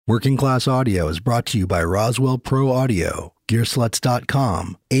Working Class Audio is brought to you by Roswell Pro Audio,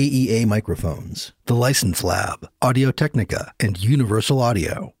 Gearsluts.com, AEA Microphones, The License Lab, Audio-Technica, and Universal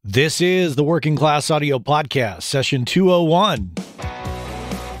Audio. This is the Working Class Audio Podcast, session 201.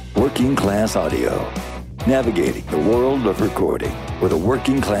 Working Class Audio, navigating the world of recording with a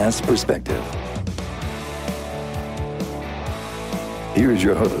working class perspective. Here's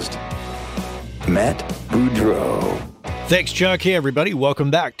your host, Matt Boudreau. Thanks, Chuck. Hey, everybody.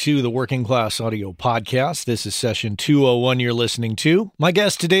 Welcome back to the Working Class Audio Podcast. This is session 201 you're listening to. My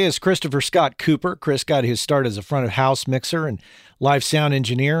guest today is Christopher Scott Cooper. Chris got his start as a front-of-house mixer and live sound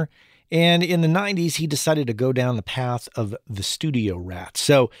engineer. And in the 90s, he decided to go down the path of the studio rat.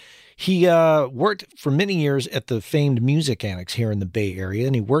 So he worked for many years at the famed Music Annex here in the Bay Area,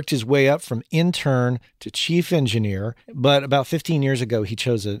 and he worked his way up from intern to chief engineer. But about 15 years ago, he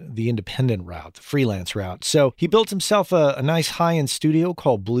chose the independent route, the freelance route. So he built himself a nice high-end studio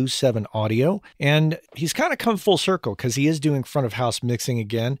called Blue 7 Audio, and he's kind of come full circle because he is doing front-of-house mixing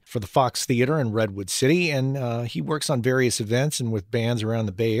again for the Fox Theater in Redwood City, and he works on various events and with bands around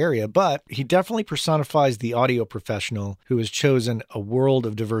the Bay Area. But he definitely personifies the audio professional who has chosen a world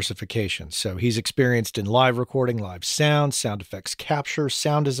of diversification. So he's experienced in live recording, live sound effects capture,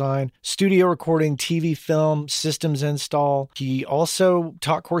 sound design, studio recording, TV film, systems install. He also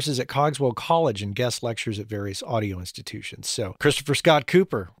taught courses at Cogswell College and guest lectures at various audio institutions. So Christopher Scott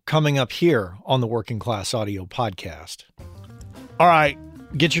Cooper coming up here on the Working Class Audio Podcast. All right,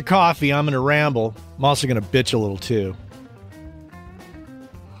 get your coffee. I'm going to ramble. I'm also going to bitch a little too.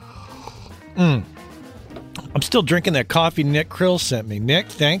 I'm still drinking that coffee Nick Krill sent me. Nick,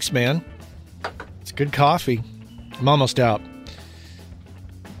 thanks, man. It's good coffee. I'm almost out.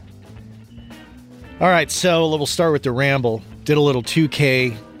 All right, so we'll start with the ramble. Did a little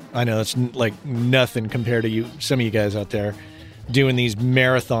 2K. I know it's like nothing compared to you, some of you guys out there doing these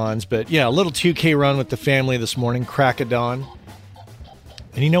marathons. But yeah, a little 2K run with the family this morning, crack of dawn.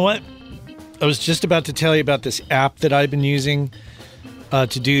 And you know what? I was just about to tell you about this app that I've been using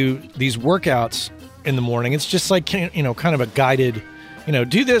to do these workouts in the morning. It's just like, kind of a guided,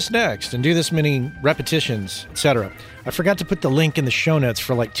 do this next and do this many repetitions, etc. I forgot to put the link in the show notes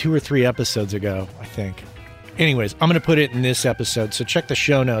for like 2 or 3 episodes ago, I think. Anyways, I'm going to put it in this episode, so check the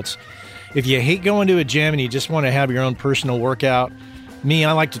show notes. If you hate going to a gym and you just want to have your own personal workout,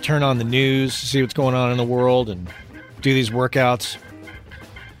 I like to turn on the news, see what's going on in the world, and do these workouts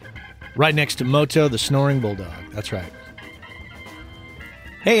right next to Moto, the snoring bulldog. That's right.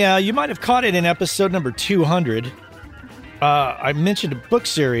 Hey, you might have caught it in episode number 200. I mentioned a book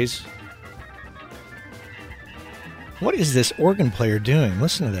series. What is this organ player doing?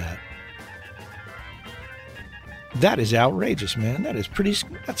 Listen to that. That is outrageous, man.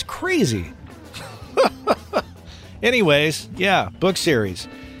 That's crazy. Anyways, yeah, book series.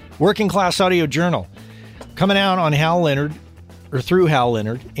 Working Class Audio Journal. Coming out on Hal Leonard, or through Hal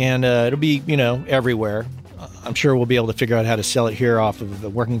Leonard, and it'll be, everywhere. I'm sure we'll be able to figure out how to sell it here off of the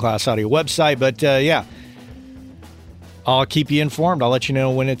Working Class Audio website. But yeah, I'll keep you informed. I'll let you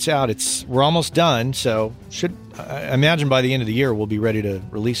know when it's out. We're almost done, so I imagine by the end of the year we'll be ready to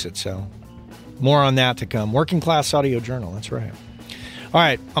release it. So more on that to come. Working Class Audio Journal. That's right. All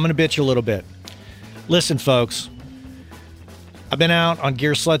right, I'm going to bitch a little bit. Listen, folks, I've been out on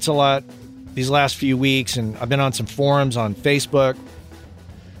Gearsluts a lot these last few weeks, and I've been on some forums on Facebook.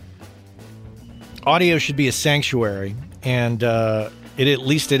 Audio should be a sanctuary, and at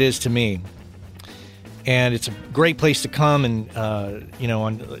least it is to me. And it's a great place to come and,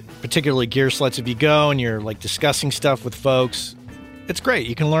 on particularly Gearsluts, if you go and you're like discussing stuff with folks, it's great.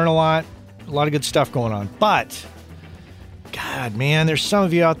 You can learn a lot of good stuff going on. But, God, man, there's some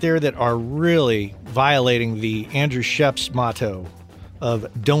of you out there that are really violating the Andrew Shepp's motto of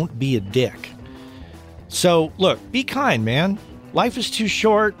don't be a dick. So, look, be kind, man. Life is too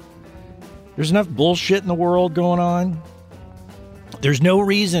short. There's enough bullshit in the world going on. There's no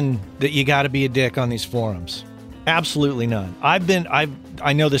reason that you got to be a dick on these forums. Absolutely none.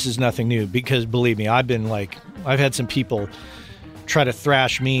 I know this is nothing new because believe me, I've had some people try to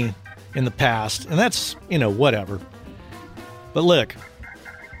thrash me in the past, and that's, whatever. But look,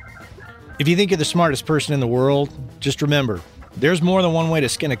 if you think you're the smartest person in the world, just remember, there's more than one way to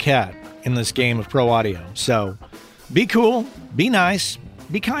skin a cat in this game of pro audio. So be cool, be nice,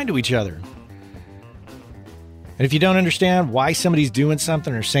 be kind to each other. And if you don't understand why somebody's doing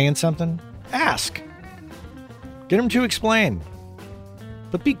something or saying something, ask. Get them to explain.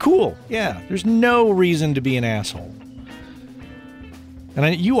 But be cool. Yeah, there's no reason to be an asshole.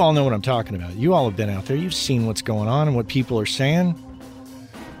 And you all know what I'm talking about. You all have been out there. You've seen what's going on and what people are saying.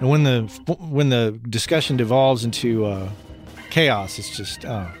 And when the discussion devolves into chaos. It's just,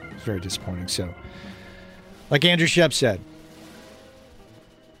 it's very disappointing. So, like Andrew Shep said,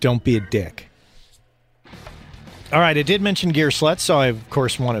 don't be a dick. All right, I did mention Gearslutz, so I, of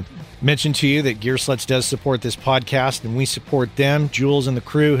course, want to mention to you that Gearslutz does support this podcast, and we support them. Jules and the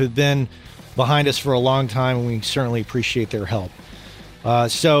crew have been behind us for a long time, and we certainly appreciate their help.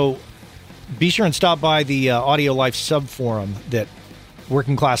 So be sure and stop by the Audio Life subforum that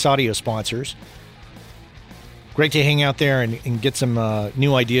Working Class Audio sponsors. Great to hang out there and get some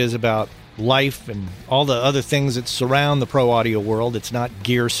new ideas about life and all the other things that surround the pro audio world. It's not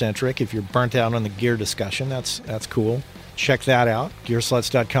gear-centric. If you're burnt out on the gear discussion, that's cool. Check that out,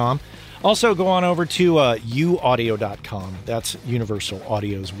 gearslutz.com. Also, go on over to uaudio.com. That's Universal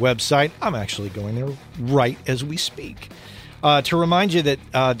Audio's website. I'm actually going there right as we speak. To remind you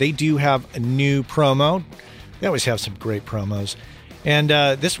that they do have a new promo. They always have some great promos. And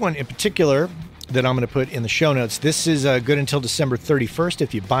this one in particular that I'm going to put in the show notes, this is good until December 31st.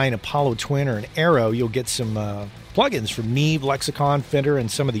 If you buy an Apollo Twin or an Arrow, you'll get some plugins from Neve, Lexicon, Fender,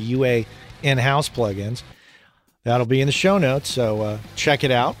 and some of the UA in-house plugins. That'll be in the show notes, so check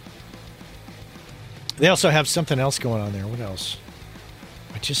it out. They also have something else going on there. What else?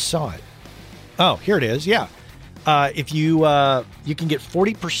 I just saw it. Oh, here it is. Yeah. If you can get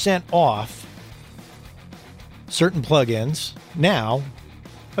 40% off certain plugins now.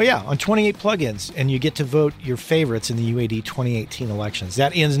 Oh, yeah, on 28 plugins, and you get to vote your favorites in the UAD 2018 elections.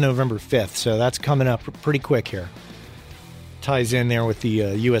 That ends November 5th, so that's coming up pretty quick here. Ties in there with the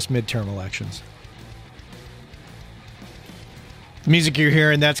U.S. midterm elections. The music you're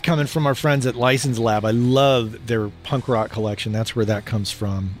hearing, that's coming from our friends at License Lab. I love their punk rock collection. That's where that comes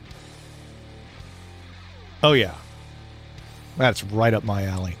from. Oh, yeah. That's right up my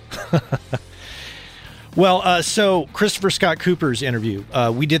alley. Well, so Christopher Scott Cooper's interview,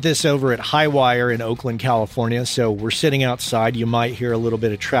 we did this over at Highwire in Oakland, California. So we're sitting outside. You might hear a little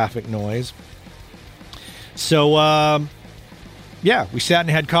bit of traffic noise. So, yeah, we sat and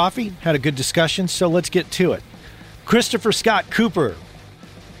had coffee, had a good discussion. So let's get to it. Christopher Scott Cooper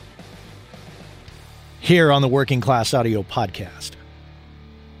here on the Working Class Audio Podcast.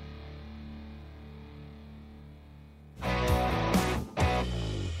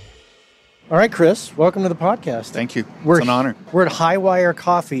 All right, Chris, welcome to the podcast. Thank you. It's an honor. We're at Highwire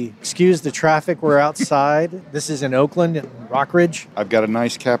Coffee. Excuse the traffic. We're outside. This is in Oakland, in Rockridge. I've got a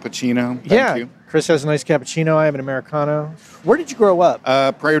nice cappuccino. Thank you. Chris has a nice cappuccino. I have an Americano. Where did you grow up?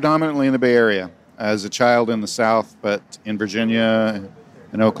 Predominantly in the Bay Area. As a child in the South, but in Virginia,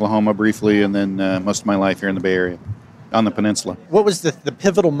 in Oklahoma briefly, and then most of my life here in the Bay Area, on the peninsula. What was the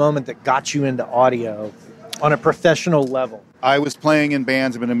pivotal moment that got you into audio on a professional level? I was playing in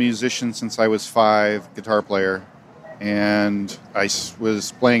bands. I've been a musician since I was 5, guitar player. And I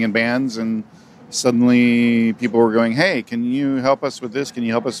was playing in bands, and suddenly people were going, hey, can you help us with this? Can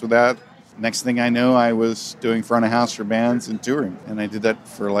you help us with that? Next thing I know, I was doing front of house for bands and touring. And I did that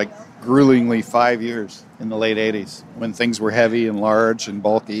for like gruelingly 5 years in the late 80s when things were heavy and large and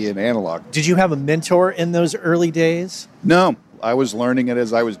bulky and analog. Did you have a mentor in those early days? No, I was learning it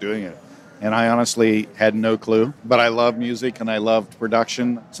as I was doing it. And I honestly had no clue. But I love music and I loved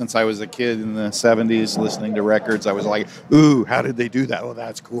production. Since I was a kid in the 70s listening to records, I was like, ooh, how did they do that? Oh,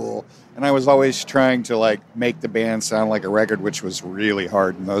 that's cool. And I was always trying to like make the band sound like a record, which was really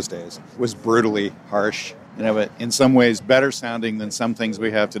hard in those days. It was brutally harsh. You know, but in some ways better sounding than some things we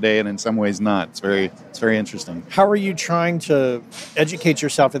have today, and in some ways not. It's very interesting. How are you trying to educate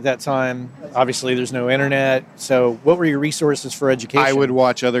yourself at that time? Obviously, there's no internet. So what were your resources for education? I would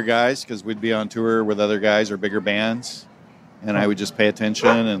watch other guys because we'd be on tour with other guys or bigger bands. And I would just pay attention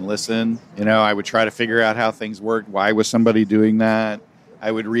and listen. You know, I would try to figure out how things worked. Why was somebody doing that? I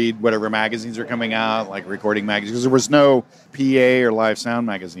would read whatever magazines are coming out, like recording magazines, because there was no PA or live sound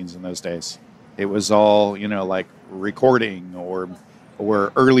magazines in those days. It was all, you know, like recording or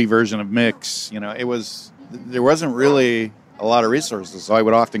early version of mix. You know, there wasn't really a lot of resources. So I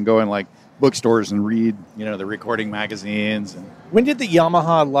would often go in like bookstores and read, you know, the recording magazines. When did the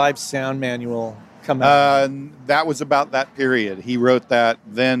Yamaha Live Sound Manual come out? That was about that period. He wrote that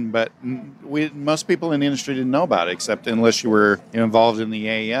then, but most people in the industry didn't know about it, except unless you were involved in the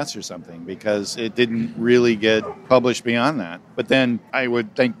AES or something, because it didn't really get published beyond that. But then I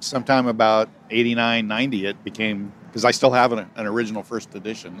would think sometime about 89, 90, it became, because I still have an original first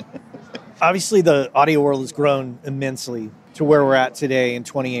edition. Obviously, the audio world has grown immensely to where we're at today in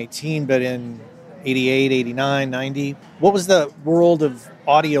 2018, but in 88, 89, 90, what was the world of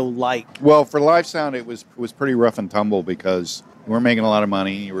audio like? Well, for live sound, it was pretty rough and tumble because you weren't making a lot of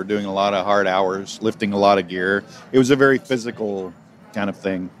money. You were doing a lot of hard hours, lifting a lot of gear. It was a very physical kind of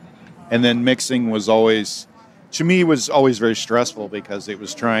thing. And then mixing was always to me was always very stressful because it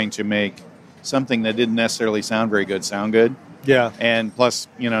was trying to make something that didn't necessarily sound very good sound good. Yeah. And plus,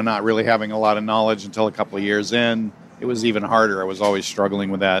 not really having a lot of knowledge until a couple of years in, it was even harder. I was always struggling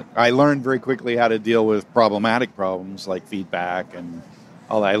with that. I learned very quickly how to deal with problematic problems like feedback and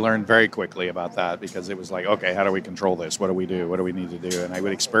all that. I learned very quickly about that because it was like, okay, how do we control this? What do we do? What do we need to do? And I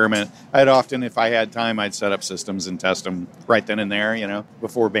would experiment. I'd often, if I had time, I'd set up systems and test them right then and there,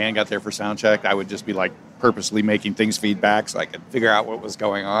 Before band got there for sound check, I would just be like purposely making things feedback so I could figure out what was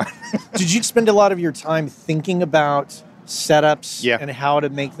going on. Did you spend a lot of your time thinking about setups and how to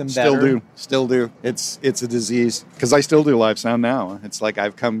make them better? Still do. It's a disease because I still do live sound now. It's like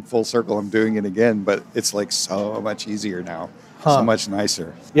I've come full circle. I'm doing it again, but it's like so much easier now. So much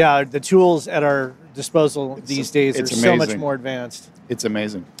nicer. Yeah, the tools at our disposal these days are so much more advanced. It's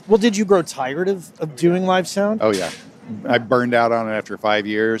amazing. Well, did you grow tired of doing live sound? Oh, yeah. I burned out on it after 5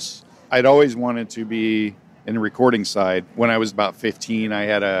 years. I'd always wanted to be in the recording side. When I was about 15, I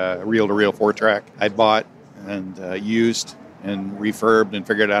had a reel-to-reel 4-track I bought and used and refurbed and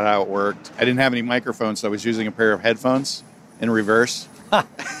figured out how it worked. I didn't have any microphones, so I was using a pair of headphones in reverse,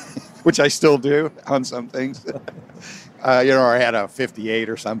 which I still do on some things. Or I had a 58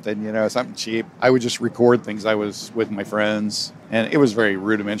 or something, something cheap. I would just record things I was with my friends, and it was very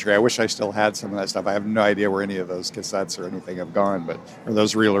rudimentary. I wish I still had some of that stuff. I have no idea where any of those cassettes or anything have gone, or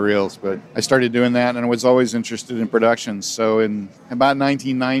those reel-to-reels. But I started doing that, and I was always interested in production. So in about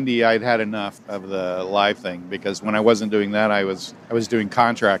 1990, I'd had enough of the live thing, because when I wasn't doing that, I was doing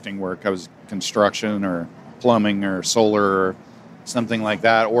contracting work. I was construction or plumbing or solar or something like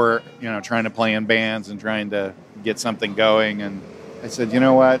that, or trying to play in bands and trying to get something going. And I said, you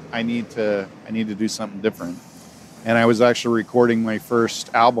know what, I need to do something different. And I was actually recording my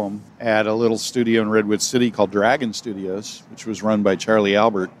first album at a little studio in Redwood City called Dragon Studios, which was run by Charlie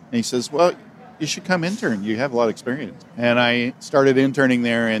Albert. And he says, well, you should come intern. You have a lot of experience. And I started interning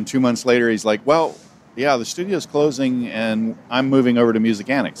there, and 2 months later, he's like, well, yeah, the studio's closing, and I'm moving over to Music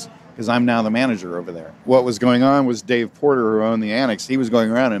Annex, because I'm now the manager over there. What was going on was Dave Porter, who owned the Annex, he was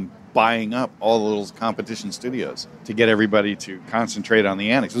going around and buying up all the little competition studios to get everybody to concentrate on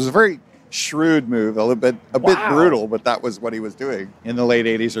the Annex. It was a very shrewd move, a bit brutal, but that was what he was doing in the late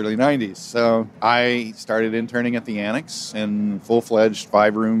 80s, early 90s. So I started interning at the Annex in full-fledged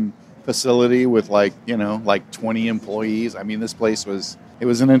 5-room facility with like 20 employees. I mean, this place was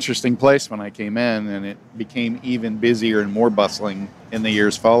an interesting place when I came in, and it became even busier and more bustling in the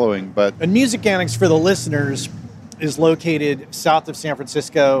years following. And Music Annex, for the listeners, is located south of San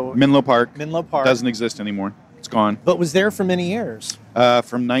Francisco. Menlo Park. Doesn't exist anymore. It's gone. But was there for many years.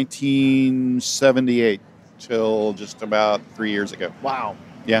 From 1978 till just about 3 years ago. Wow.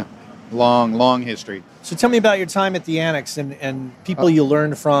 Yeah. Long history. So tell me about your time at the Annex and people you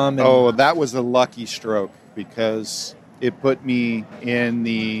learned from. That was a lucky stroke, because it put me in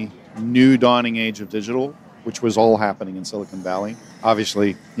the new dawning age of digital, which was all happening in Silicon Valley.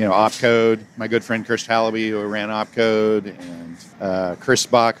 Obviously, Opcode, my good friend Chris Hallaby, who ran Opcode, and Chris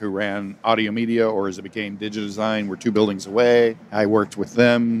Bach, who ran Audio Media, or as it became Digidesign, were 2 buildings away. I worked with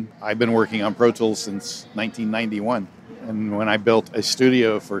them. I've been working on Pro Tools since 1991. And when I built a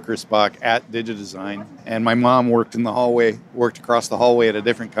studio for Chris Bach at Digidesign, and my mom worked across the hallway at a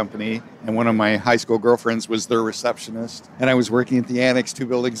different company, and one of my high school girlfriends was their receptionist, and I was working at the Annex 2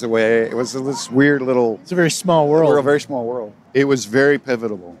 buildings away. It was this weird little... It's a very small world. We're a very small world. It was very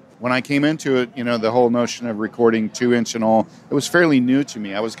pivotal. When I came into it, the whole notion of recording 2-inch and all, it was fairly new to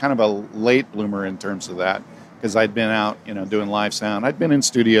me. I was kind of a late bloomer in terms of that, because I'd been out, doing live sound. I'd been in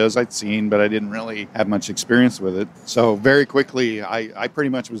studios, I'd seen, but I didn't really have much experience with it. So very quickly, I pretty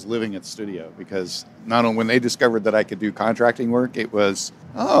much was living at the studio, because not only when they discovered that I could do contracting work, it was,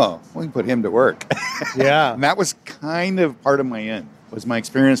 we can put him to work. Yeah. And that was kind of part of my end, was my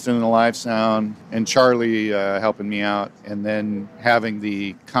experience doing the live sound, and Charlie helping me out, and then having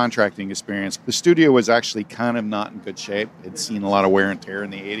the contracting experience. The studio was actually kind of not in good shape. It'd seen a lot of wear and tear in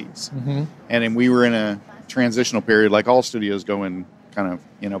the 80s. Mm-hmm. And then we were in a transitional period, like all studios go in kind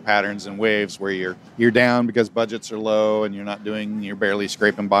of patterns and waves, where you're down because budgets are low and you're barely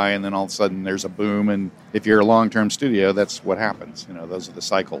scraping by, and then all of a sudden there's a boom. And if you're a long-term studio, that's what happens. Those are the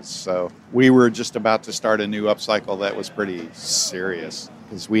cycles. So we were just about to start a new upcycle that was pretty serious,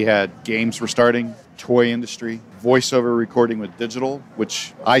 because we had games were starting, toy industry, voiceover recording with digital,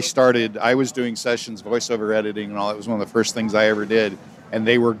 which I was doing sessions, voiceover editing and all. It was one of the first things I ever did. And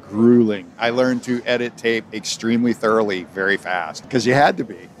they were grueling. I learned to edit tape extremely thoroughly, very fast, because you had to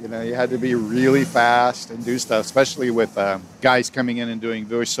be. You had to be really fast and do stuff, especially with guys coming in and doing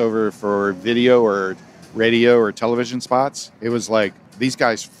voiceover for video or radio or television spots. It was like, these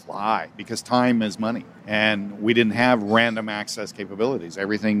guys fly, because time is money. And we didn't have random access capabilities.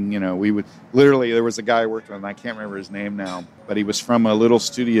 Everything, we would literally, there was a guy I worked with, and I can't remember his name now, but he was from a little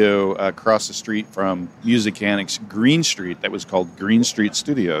studio across the street from Musicanics Green Street that was called Green Street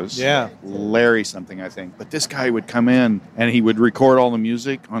Studios. Yeah. Larry something, I think. But this guy would come in and he would record all the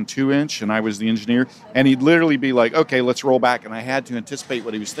music on 2-inch, and I was the engineer, and he'd literally be like, okay, let's roll back. And I had to anticipate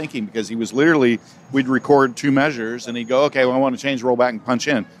what he was thinking, because he was literally, we'd record 2 measures and he'd go, okay, well, I want to change, roll back and punch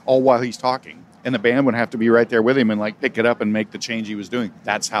in, all while he's talking. And the band would have to be right there with him and pick it up and make the change he was doing.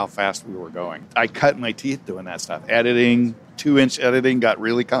 That's how fast we were going. I cut my teeth doing that stuff. Editing, 2-inch editing got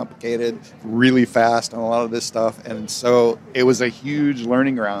really complicated, really fast on a lot of this stuff. And so it was a huge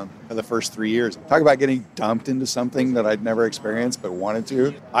learning ground for the first 3 years. Talk about getting dumped into something that I'd never experienced but wanted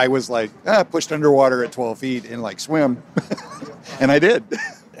to. I was pushed underwater at 12 feet in swim. And I did.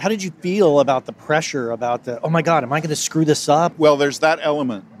 How did you feel about the pressure, about oh my God, am I going to screw this up? Well, there's that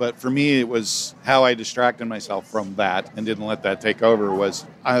element. But for me, it was how I distracted myself from that and didn't let that take over was,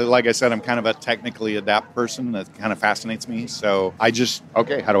 like I said, I'm kind of a technically adept person. That kind of fascinates me. So I just,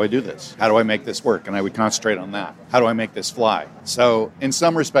 okay, how do I do this? How do I make this work? And I would concentrate on that. How do I make this fly? So in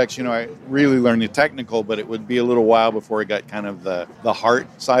some respects, I really learned the technical, but it would be a little while before I got kind of the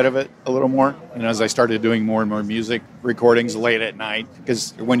heart side of it a little more. As I started doing more and more music recordings late at night,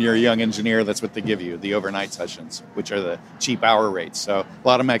 because when you're a young engineer, that's what they give you, the overnight sessions, which are the cheap hour rates. So a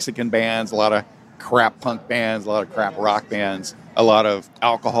lot of Mexican bands, a lot of crap punk bands, a lot of crap rock bands, a lot of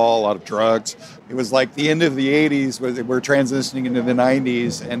alcohol, a lot of drugs. It was like the end of the 80s, we're transitioning into the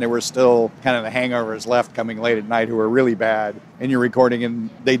 90s, and there were still kind of the hangovers left coming late at night who were really bad. And you're recording and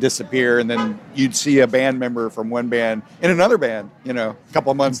they disappear, and then you'd see a band member from one band in another band, a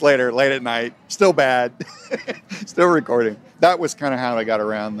couple of months later, late at night, still bad, still recording. That was kind of how I got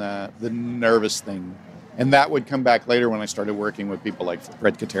around the nervous thing. And that would come back later when I started working with people like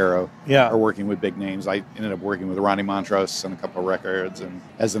Fred Catero, or working with big names. I ended up working with Ronnie Montrose on a couple of records, and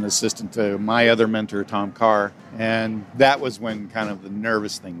as an assistant to my other mentor, Tom Carr. And that was when kind of the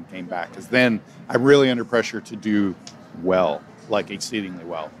nervous thing came back, because then I'm really under pressure to do well, exceedingly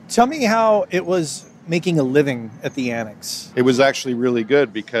well. Tell me how it was making a living at the Annex. It was actually really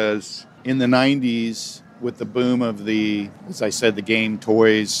good, because in the 90s, with the boom of as I said, the game,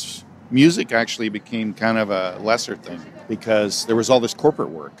 toys, music actually became kind of a lesser thing, because there was all this corporate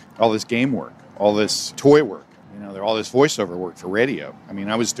work, all this game work, all this toy work, all this voiceover work for radio.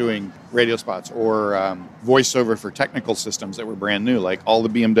 I was doing radio spots or voiceover for technical systems that were brand new, like all the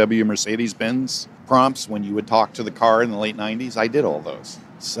BMW Mercedes-Benz prompts when you would talk to the car in the late 90s. I did all those.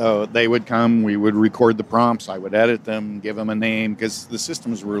 So they would come, we would record the prompts, I would edit them, give them a name, because the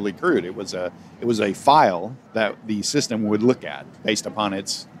systems were really crude. It was a file that the system would look at based upon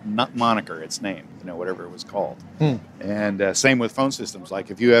its moniker, its name, whatever it was called. And same with phone systems. Like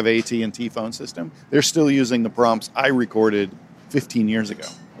if you have AT&T phone system, they're still using the prompts I recorded 15 years ago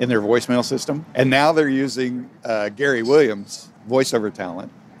in their voicemail system. And now they're using Gary Williams, voiceover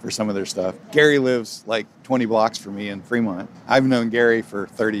talent, for some of their stuff. Gary lives 20 blocks from me in Fremont. I've known Gary for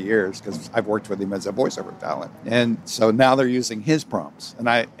 30 years because I've worked with him as a voiceover talent. And so now they're using his prompts.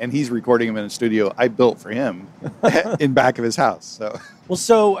 And he's recording them in a studio I built for him in back of his house.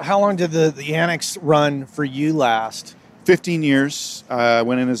 So how long did the Annex run for you last? 15 years.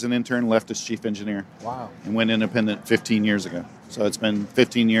 Went in as an intern, left as chief engineer. Wow. And went independent 15 years ago. So it's been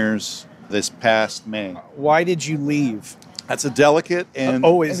 15 years this past May. Why did you leave? That's a delicate and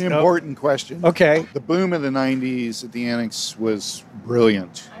always an important question. Okay. The boom of the 90s at the Annex was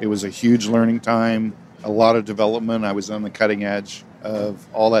brilliant. It was a huge learning time, a lot of development. I was on the cutting edge of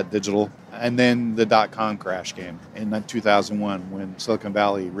all that digital. And then the dot-com crash came in 2001 when Silicon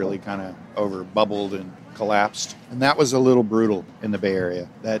Valley really kind of over-bubbled and collapsed. And that was a little brutal in the Bay Area.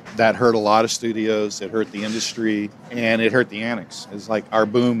 That hurt a lot of studios, it hurt the industry, and it hurt the Annex. It's like our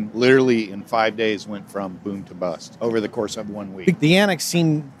boom literally in 5 days went from boom to bust over the course of 1 week. The Annex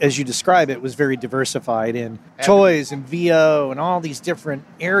seemed, as you describe it, was very diversified in toys and VO and all these different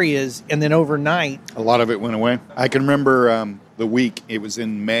areas, and then overnight... A lot of it went away. I can remember the week, it was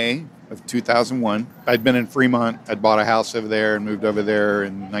in May of 2001. I'd been in Fremont, I'd bought a house over there and moved over there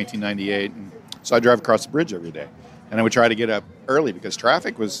in 1998, and so I drive across the bridge every day. And I would try to get up early because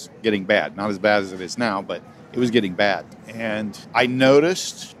traffic was getting bad. Not as bad as it is now, but it was getting bad. And I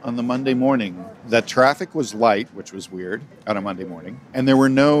noticed on the Monday morning that traffic was light, which was weird on a Monday morning. And there were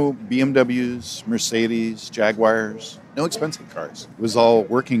no BMWs, Mercedes, Jaguars, no expensive cars. It was all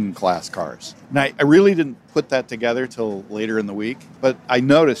working class cars. And I really didn't put that together till later in the week, but I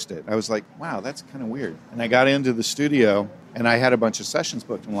noticed it. I was like, wow, that's kind of weird. And I got into the studio And I had a bunch of sessions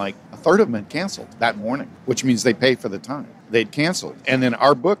booked, and like a third of them had canceled that morning, which means they pay for the time. They'd canceled. And then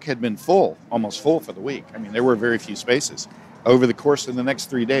our book had been full, almost full for the week. I mean, there were very few spaces. Over the course of the next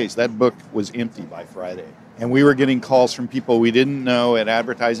 3 days, that book was empty by Friday. And we were getting calls from people we didn't know at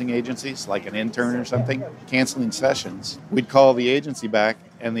advertising agencies, like an intern or something, canceling sessions. We'd call the agency back,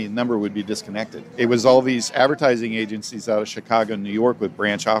 and the number would be disconnected. It was all these advertising agencies out of Chicago and New York with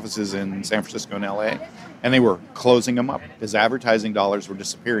branch offices in San Francisco and LA, and they were closing them up because advertising dollars were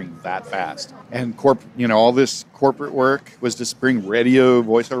disappearing that fast. And all this corporate work was disappearing. Radio,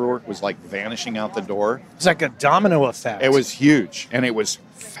 voiceover work was like vanishing out the door. It's like a domino effect. It was huge, and it was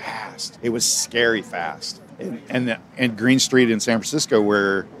fast. It was scary fast. And Green Street in San Francisco,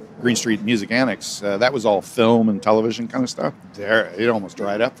 where Green Street Music Annex, that was all film and television kind of stuff. It almost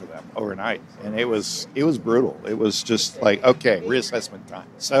dried up for them overnight, and it was brutal. It was just like, okay, reassessment time.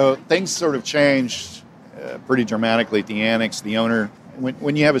 So things sort of changed pretty dramatically at the Annex. The owner,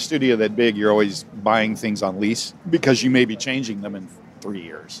 when you have a studio that big, you're always buying things on lease because you may be changing them in 3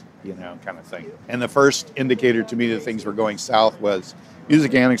 years, kind of thing. And the first indicator to me that things were going south was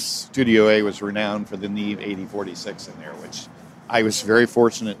Music Annex Studio A was renowned for the Neve 8046 in there, which I was very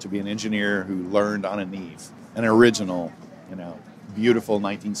fortunate to be an engineer who learned on a Neve, an original, beautiful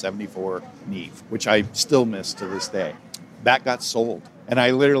 1974 Neve, which I still miss to this day. That got sold. And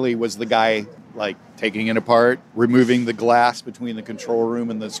I literally was the guy like taking it apart, removing the glass between the control room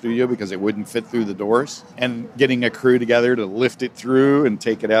and the studio because it wouldn't fit through the doors, and getting a crew together to lift it through and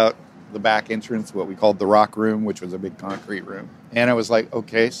take it out the back entrance, what we called the rock room, which was a big concrete room. And I was like,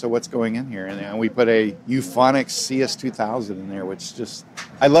 okay, so what's going in here? And we put a Euphonics CS2000 in there, which just,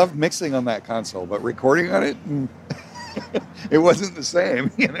 I loved mixing on that console, but recording on it, it wasn't the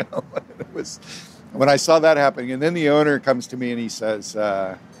same, It was, when I saw that happening, and then the owner comes to me and he says,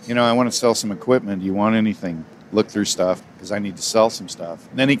 I want to sell some equipment. Do you want anything? Look through stuff because I need to sell some stuff.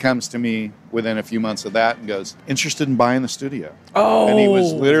 And then he comes to me within a few months of that and goes, interested in buying the studio. Oh. And he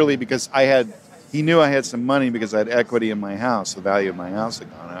was literally, because he knew I had some money because I had equity in my house. The value of my house had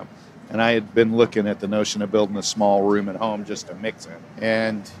gone up. And I had been looking at the notion of building a small room at home just to mix in.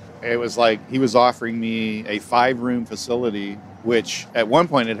 And it was like he was offering me a 5-room facility, which at one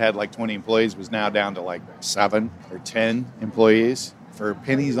point it had like 20 employees, was now down to like 7 or 10 employees, for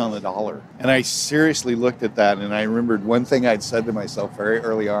pennies on the dollar. And I seriously looked at that, and I remembered one thing I'd said to myself very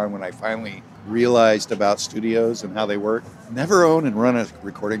early on when I finally realized about studios and how they work. Never own and run a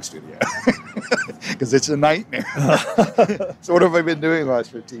recording studio because it's a nightmare. So what have I been doing the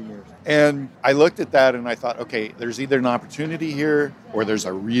last 15 years? And I looked at that and I thought, okay, there's either an opportunity here or there's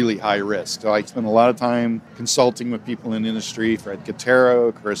a really high risk. So I spent a lot of time consulting with people in the industry, Fred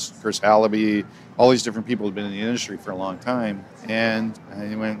Cotero, Chris Hallaby, all these different people who've been in the industry for a long time. And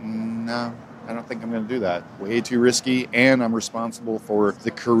I went, no, I don't think I'm going to do that. Way too risky, and I'm responsible for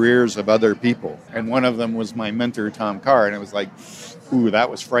the careers of other people. And one of them was my mentor, Tom Carr, and it was like, ooh, that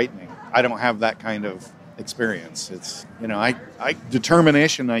was frightening. I don't have that kind of experience. It's,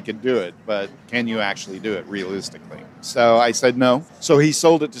 determination I could do it, but can you actually do it realistically? So I said no. So he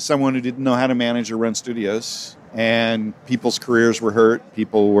sold it to someone who didn't know how to manage or run studios. And people's careers were hurt.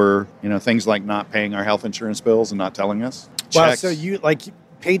 People were, things like not paying our health insurance bills and not telling us. Wow, Checks. so you like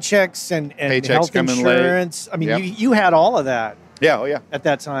paychecks and Paychecks health coming insurance. late. I mean, Yep. you had all of that Yeah, oh yeah. at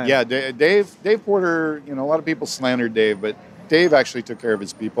that time. Yeah, Dave Porter, a lot of people slandered Dave, but Dave actually took care of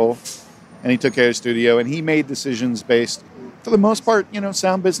his people, and he took care of his studio, and he made decisions based, for the most part,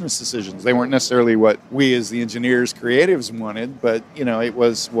 sound business decisions. They weren't necessarily what we as the engineers, creatives wanted, but, it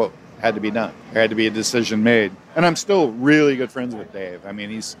was what had to be done. There had to be a decision made. And I'm still really good friends with Dave. I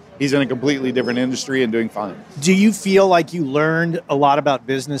mean, he's in a completely different industry and doing fine. Do you feel like you learned a lot about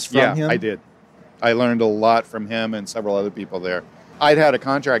business from him? Yeah, I did. I learned a lot from him and several other people there. I'd had a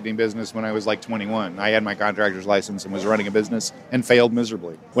contracting business when I was like 21. I had my contractor's license and was running a business and failed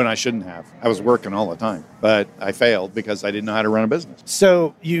miserably when I shouldn't have. I was working all the time, but I failed because I didn't know how to run a business.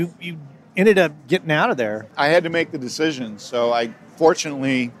 So you ended up getting out of there. I had to make the decision. So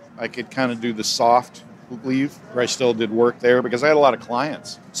fortunately, I could kind of do the soft leave where I still did work there because I had a lot of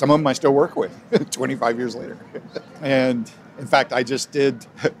clients. Some of them I still work with 25 years later. And in fact, I just did,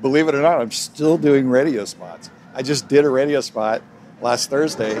 believe it or not, I'm still doing radio spots. I just did a radio spot last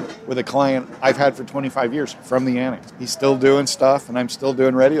Thursday with a client I've had for 25 years from the Annex. He's still doing stuff and I'm still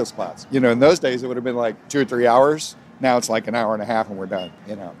doing radio spots. In those days it would have been like 2 or 3 hours. Now it's like an hour and a half and we're done.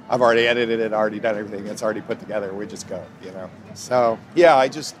 I've already edited it, already done everything. It's already put together. We just go, So, yeah,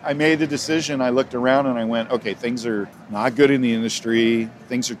 I made a decision. I looked around and I went, okay, things are not good in the industry.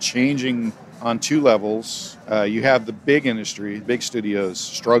 Things are changing on 2 levels. You have the big industry, big studios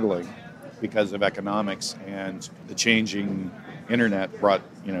struggling. because of economics, and the changing internet brought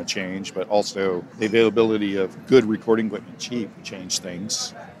change, but also the availability of good recording equipment, cheap, changed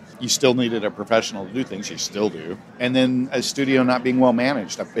things. You still needed a professional to do things, you still do. And then a studio not being well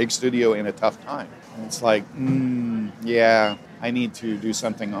managed, a big studio in a tough time. And it's like, yeah, I need to do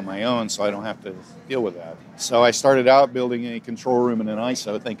something on my own so I don't have to deal with that. So I started out building a control room in an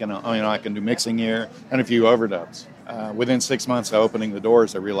ISO, thinking, I can do mixing here and a few overdubs. Within 6 months of opening the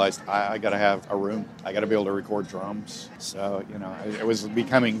doors, I realized I got to have a room. I got to be able to record drums. So, it was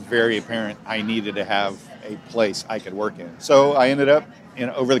becoming very apparent I needed to have a place I could work in. So I ended up,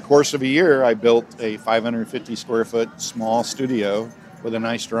 over the course of a year, I built a 550 square foot small studio with a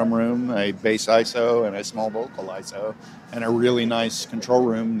nice drum room, a bass ISO, and a small vocal ISO, and a really nice control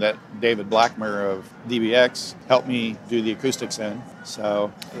room that David Blackmer of DBX helped me do the acoustics in.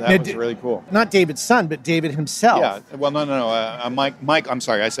 So that was really cool. Not David's son, but David himself. Yeah, well, no. Mike, I'm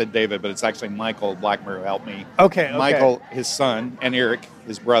sorry, I said David, but it's actually Michael Blackmer who helped me. Okay. Michael, his son, and Eric,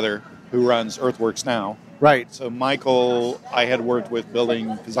 his brother, who runs Earthworks now. Right. So Michael, I had worked with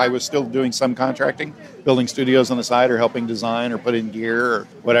building, because I was still doing some contracting, building studios on the side or helping design or put in gear or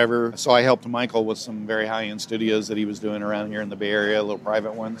whatever. So I helped Michael with some very high-end studios that he was doing around here in the Bay Area, little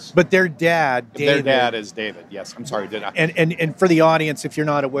private ones. But their dad, David. Their dad is David, yes. I'm sorry, did I? And for the audience, if you're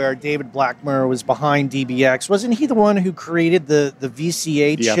not aware, David Blackmer was behind DBX. Wasn't he the one who created the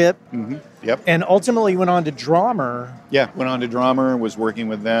VCA chip? Mm-hmm. Yep. And ultimately went on to Drummer. Yeah, went on to Drummer, was working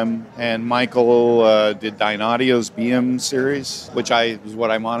with them. And Michael did Dynaudio's BM series, which is what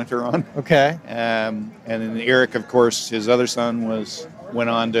I monitor on. Okay. And then Eric, of course, his other son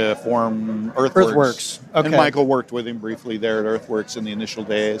went on to form Earthworks. Okay. And Michael worked with him briefly there at Earthworks in the initial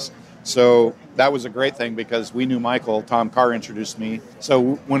days. So that was a great thing because we knew Michael. Tom Carr introduced me.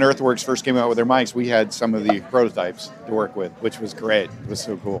 So when Earthworks first came out with their mics, we had some of the prototypes to work with, which was great. It was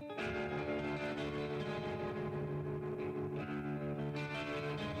so cool.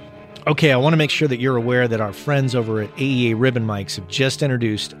 Okay, I want to make sure that you're aware that our friends over at AEA Ribbon Mics have just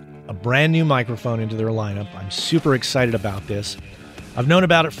introduced a brand new microphone into their lineup. I'm super excited about this. I've known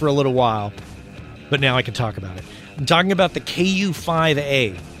about it for a little while, but now I can talk about it. I'm talking about the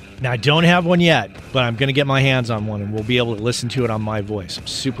KU5A. Now, I don't have one yet, but I'm going to get my hands on one, and we'll be able to listen to it on my voice. I'm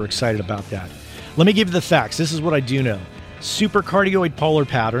super excited about that. Let me give you the facts. This is what I do know. Super cardioid polar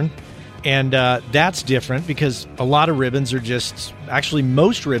pattern. And that's different because a lot of ribbons are actually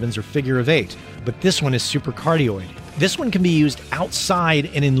most ribbons are figure of 8, but this one is super cardioid. This one can be used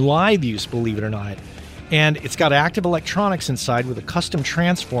outside and in live use, believe it or not. And it's got active electronics inside with a custom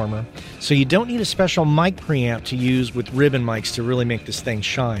transformer, so you don't need a special mic preamp to use with ribbon mics to really make this thing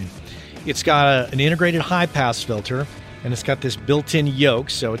shine. It's got an integrated high pass filter, and it's got this built-in yoke,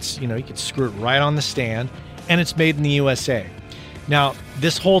 so it's you can screw it right on the stand, and it's made in the USA. Now,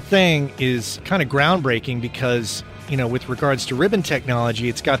 this whole thing is kind of groundbreaking because, with regards to ribbon technology,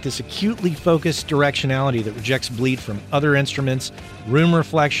 it's got this acutely focused directionality that rejects bleed from other instruments, room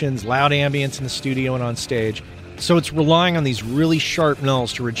reflections, loud ambience in the studio and on stage. So it's relying on these really sharp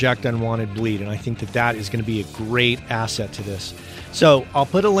nulls to reject unwanted bleed, and I think that is going to be a great asset to this. So I'll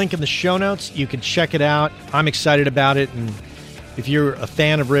put a link in the show notes. You can check it out. I'm excited about it, and if you're a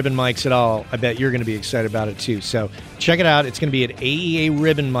fan of ribbon mics at all, I bet you're going to be excited about it too. So check it out. It's going to be at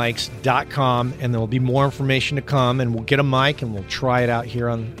aearibbonmics.com, and there will be more information to come, and we'll get a mic, and we'll try it out here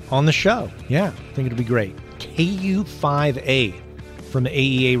on the show. Yeah, I think it'll be great. KU5A from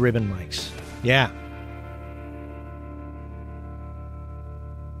AEA Ribbon Mics. Yeah.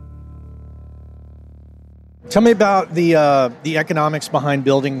 Tell me about the economics behind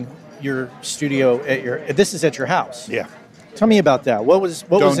building your studio this is at your house. Yeah. Tell me about that. What was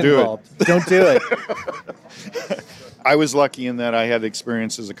involved? Don't do it. I was lucky in that I had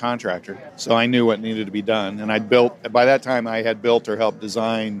experience as a contractor, so I knew what needed to be done. And by that time, I had built or helped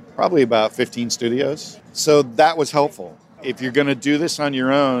design probably about 15 studios. So that was helpful. If you're going to do this on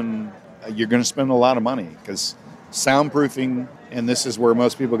your own, you're going to spend a lot of money because soundproofing, and this is where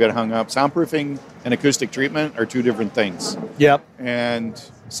most people get hung up, soundproofing and acoustic treatment are two different things. Yep. And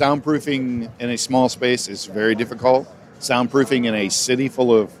soundproofing in a small space is very difficult. Soundproofing in a city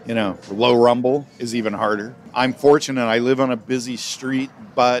full of, low rumble is even harder. I'm fortunate. I live on a busy street,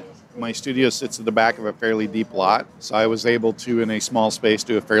 but my studio sits at the back of a fairly deep lot. So I was able to, in a small space,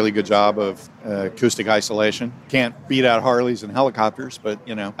 do a fairly good job of acoustic isolation. Can't beat out Harleys and helicopters, but,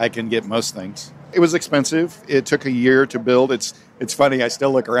 I can get most things. It was expensive. It took a year to build. It's funny. I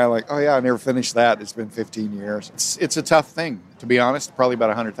still look around like, oh, yeah, I never finished that. It's been 15 years. It's a tough thing, to be honest. Probably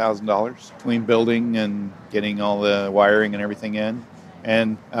about $100,000 between building and getting all the wiring and everything in.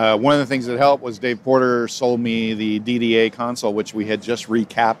 And one of the things that helped was Dave Porter sold me the DDA console, which we had just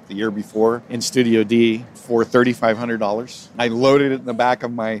recapped the year before in Studio D for $3,500. I loaded it in the back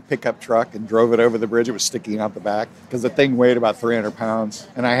of my pickup truck and drove it over the bridge. It was sticking out the back because the thing weighed about 300 pounds.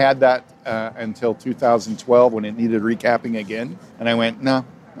 And I had that until 2012 when it needed recapping again. And I went, no,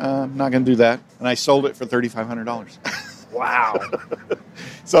 I'm not going to do that. And I sold it for $3,500. Wow.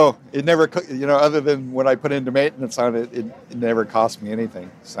 So it never, other than what I put into maintenance on it, it never cost me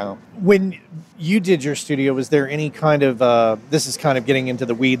anything. So when you did your studio, was there any kind of, this is kind of getting into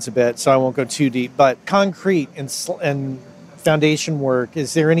the weeds a bit, so I won't go too deep, but concrete and foundation work,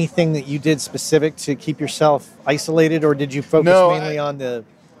 is there anything that you did specific to keep yourself isolated, or did you focus mainly on the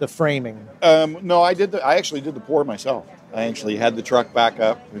framing? No, I actually did the pour myself. I actually had the truck back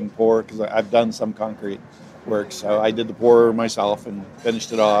up and pour because I've done some concrete work. So I did the pour myself and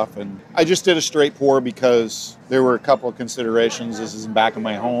finished it off. And I just did a straight pour because there were a couple of considerations. This is in back of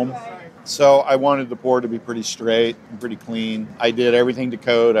my home. So I wanted the pour to be pretty straight and pretty clean. I did everything to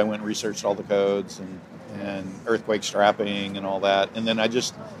code. I went and researched all the codes and earthquake strapping and all that. And then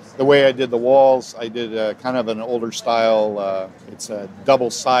the way I did the walls, I did kind of an older style. It's a double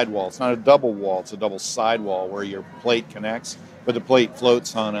side wall. It's not a double wall. It's a double side wall where your plate connects, but the plate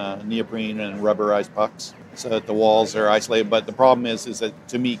floats on neoprene and rubberized pucks so that the walls are isolated. But the problem is that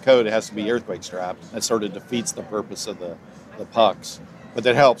to meet code, it has to be earthquake strapped. That sort of defeats the purpose of the pucks. But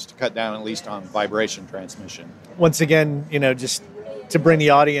that helps to cut down at least on vibration transmission. Once again, just to bring the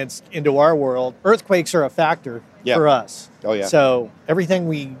audience into our world, earthquakes are a factor for us. Oh, yeah. So everything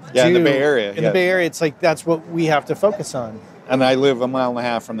we do in the Bay Area. The Bay Area, it's like that's what we have to focus on. And I live a mile and a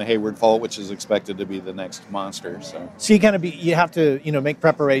half from the Hayward Fault, which is expected to be the next monster. So you have to make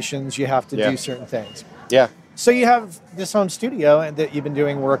preparations. You have to do certain things. Yeah. So you have this home studio and that you've been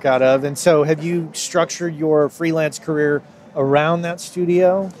doing work out of. And so have you structured your freelance career around that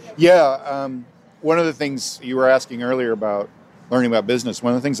studio? Yeah. One of the things you were asking earlier about learning about business,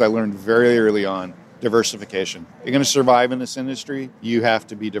 one of the things I learned very early on, diversification. If you're going to survive in this industry, you have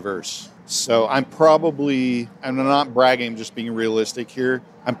to be diverse. So I'm not bragging, I'm just being realistic here.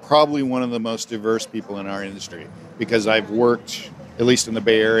 I'm probably one of the most diverse people in our industry because I've worked, at least in the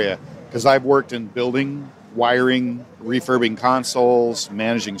Bay Area, because I've worked in building, wiring, refurbing consoles,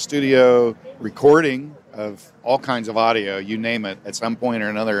 managing studio, recording of all kinds of audio, you name it, at some point or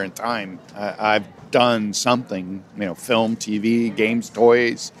another in time. I've done something, film, TV, games,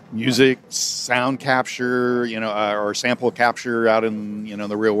 toys, music, sound capture, or sample capture out in,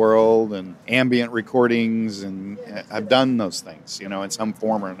 the real world, and ambient recordings, and I've done those things, in some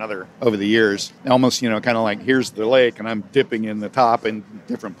form or another over the years. Almost, kind of like, here's the lake, and I'm dipping in the top in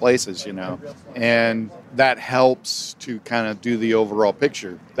different places, and that helps to kind of do the overall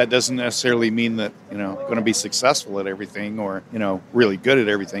picture. That doesn't necessarily mean that, going to be successful at everything or, really good at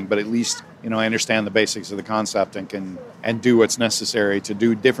everything, but at least, I understand the basics of the concept and do what's necessary to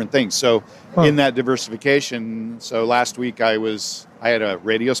do different things. So in that diversification, so last week I had a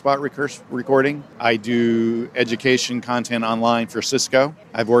radio spot recording. I do education content online for Cisco.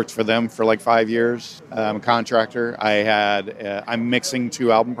 I've worked for them for like 5 years. I'm a contractor. I'm mixing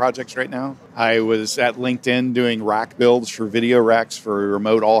 2 album projects right now. I was at LinkedIn doing rack builds for video racks for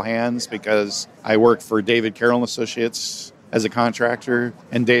remote all hands because I work for David Carroll and Associates as a contractor,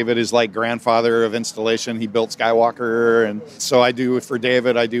 and David is like grandfather of installation. He built Skywalker, and so I do for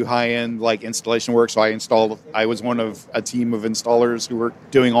David. I do high-end like installation work. So I was one of a team of installers who were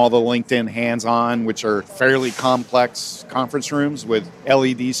doing all the LinkedIn hands-on, which are fairly complex conference rooms with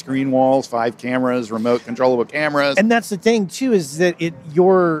LED screen walls, 5 cameras, remote controllable cameras. And that's the thing too, is that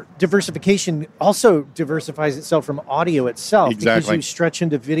your diversification also diversifies itself from audio itself. Exactly. Because you stretch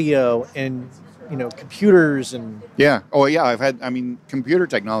into video and computers and... Yeah. Oh, yeah. Computer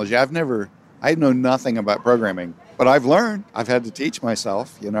technology. I know nothing about programming, but I've learned. I've had to teach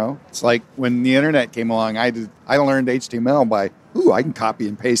myself, It's like when the internet came along, I learned HTML by, I can copy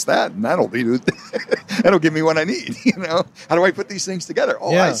and paste that, and that'll give me what I need, How do I put these things together?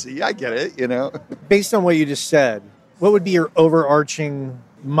 Oh, yeah. I see. I get it, Based on what you just said, what would be your overarching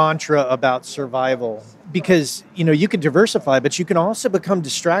mantra about survival? Because, you can diversify, but you can also become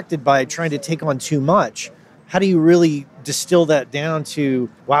distracted by trying to take on too much. How do you really distill that down to,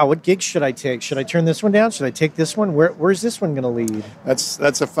 wow, what gigs should I take? Should I turn this one down? Should I take this one? Where's this one going to lead?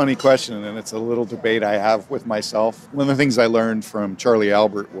 That's a funny question, and it's a little debate I have with myself. One of the things I learned from Charlie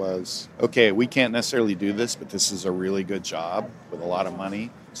Albert was, okay, we can't necessarily do this, but this is a really good job with a lot of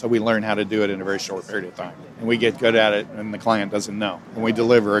money. So we learn how to do it in a very short period of time. And we get good at it, and the client doesn't know. And we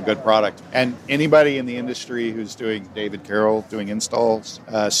deliver a good product. And anybody in the industry who's doing David Carroll, doing installs,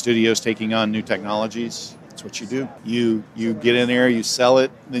 studios taking on new technologies, it's That's what you do. You get in there, you sell it,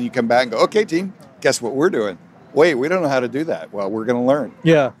 and then you come back and go, okay, team, guess what we're doing? Wait, we don't know how to do that. Well, we're going to learn.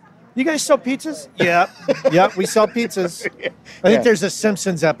 Yeah. You guys sell pizzas? Yeah. Yeah, we sell pizzas. I think there's a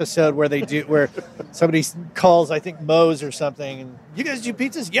Simpsons episode where somebody calls, I think, Moe's or something, and you guys do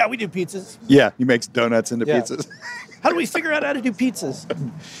pizzas? Yeah, we do pizzas. Yeah, he makes donuts into pizzas. How do we figure out how to do pizzas?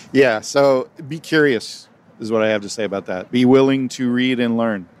 Yeah, so be curious is what I have to say about that. Be willing to read and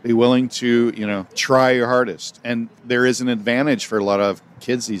learn. Be willing to, try your hardest. And there is an advantage for a lot of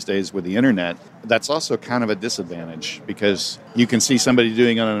kids these days with the internet. That's also kind of a disadvantage because you can see somebody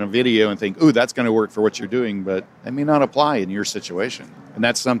doing it on a video and think, ooh, that's going to work for what you're doing, but that may not apply in your situation. And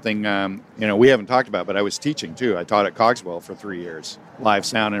that's something, we haven't talked about, but I was teaching too. I taught at Cogswell for 3 years, live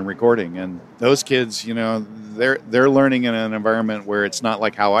sound and recording. And those kids, they're learning in an environment where it's not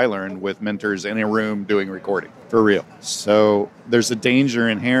like how I learned with mentors in a room doing recording, for real. So there's a danger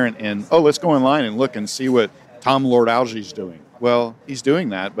inherent in, let's go online and look and see what Tom Lord Alge's doing. Well, he's doing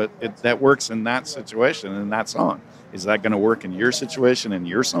that, but that works in that situation and that song. Is that going to work in your situation and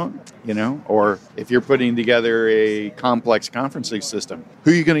your song? Or if you're putting together a complex conferencing system,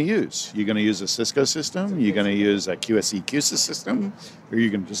 who are you going to use? You're going to use a Cisco system? You're going to use a QSE QSys system? Or are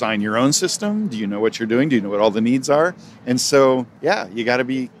you going to design your own system? Do you know what you're doing? Do you know what all the needs are? And so, you got to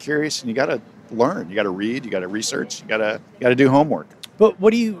be curious and you got to learn. You got to read. You got to research. You got to do homework. But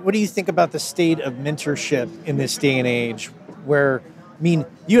what do you think about the state of mentorship in this day and age? Where, you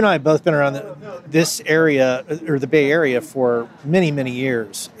and I have both been around this area or the Bay Area for many, many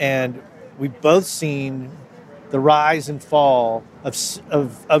years, and we've both seen the rise and fall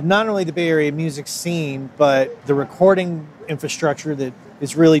of not only the Bay Area music scene, but the recording infrastructure that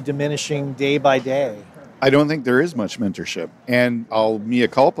is really diminishing day by day. I don't think there is much mentorship. And I'll mea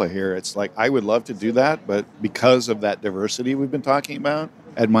culpa here. It's like I would love to do that, but because of that diversity we've been talking about,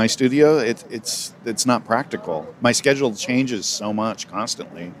 at my studio, it's not practical. My schedule changes so much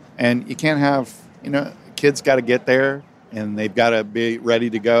constantly. And you can't have, kids got to get there and they've got to be ready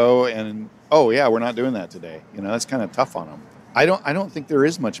to go. And, we're not doing that today. That's kind of tough on them. I don't think there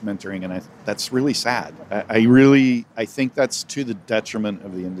is much mentoring, and that's really sad. I think that's to the detriment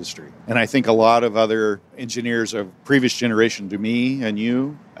of the industry. And I think a lot of other engineers of previous generation, to me and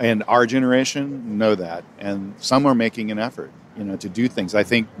you and our generation, know that. And some are making an effort, to do things. I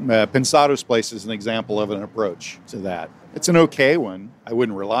think Pensado's Place is an example of an approach to that. It's an okay one. I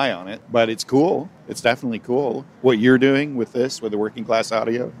wouldn't rely on it, but it's cool. It's definitely cool. What you're doing with this, with the working class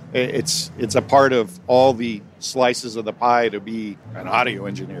audio, it's a part of all the slices of the pie to be an audio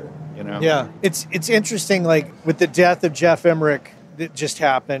engineer, Yeah. It's interesting, like with the death of Jeff Emmerich that just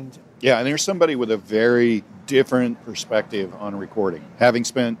happened. Yeah, and there's somebody with a very different perspective on recording. Having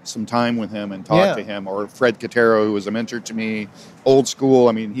spent some time with him and talked to him, or Fred Catero, who was a mentor to me, old school.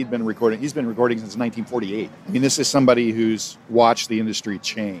 He's been recording since 1948. This is somebody who's watched the industry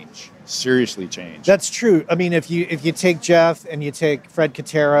change, seriously change. That's true. If you take Jeff and you take Fred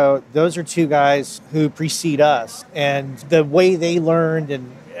Catero, those are two guys who precede us, and the way they learned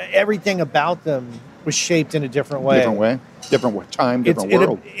and everything about them was shaped in a different way. Different time, different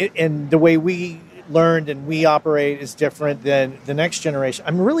world. And the way we learned and we operate is different than the next generation.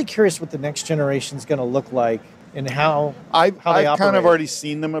 I'm really curious what the next generation is going to look like and how I've they operate. kind of already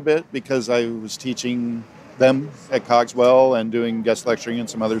seen them a bit because I was teaching them at Cogswell and doing guest lecturing in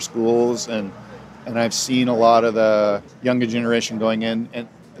some other schools, and I've seen a lot of the younger generation going in.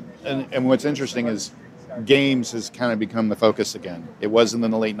 And what's interesting is games has kind of become the focus again. It wasn't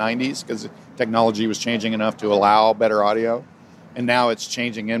in the late 90s because technology was changing enough to allow better audio. And now it's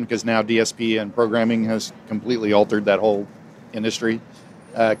changing in because now DSP and programming has completely altered that whole industry.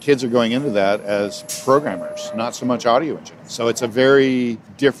 Kids are going into that as programmers, not so much audio engineers. So it's a very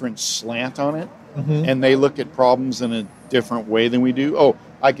different slant on it. Mm-hmm. And they look at problems in a different way than we do.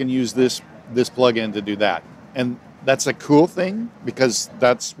 I can use this plugin to do that. And that's a cool thing because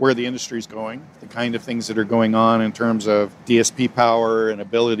that's where the industry is going. The kind of things that are going on in terms of DSP power and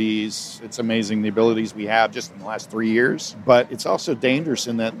abilities. It's amazing the abilities we have just in the last 3 years. But it's also dangerous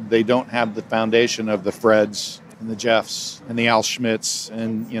in that they don't have the foundation of the Freds and the Jeffs and the Al Schmitz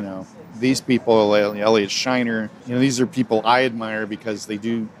and, these people, Elliot Shiner. These are people I admire because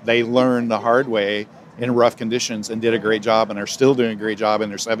they learn the hard way in rough conditions and did a great job and are still doing a great job in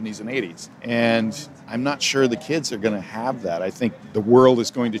their 70s and 80s. And I'm not sure the kids are going to have that. I think the world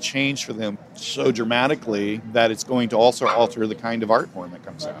is going to change for them so dramatically that it's going to also alter the kind of art form that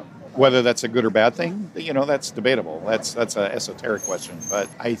comes out. Whether that's a good or bad thing, that's debatable. That's an esoteric question. But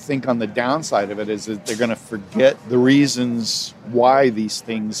I think on the downside of it is that they're going to forget the reasons why these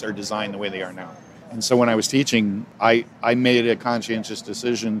things are designed the way they are now. And so when I was teaching, I made a conscientious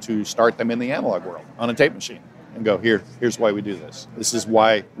decision to start them in the analog world on a tape machine and go, here's why we do this. This is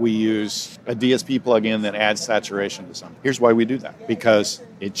why we use a DSP plugin that adds saturation to something. Here's why we do that, because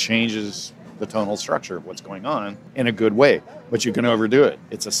it changes the tonal structure of what's going on in a good way, but you can overdo it.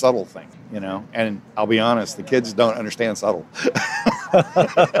 It's a subtle thing, and I'll be honest, the kids don't understand subtle.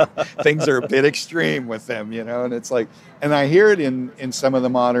 Things are a bit extreme with them, and it's like, and I hear it in some of the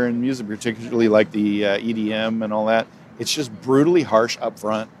modern music, particularly like the EDM and all that. It's just brutally harsh up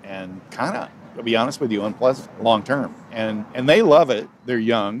front and kind of, to be honest with you, unpleasant long term. And they love it. They're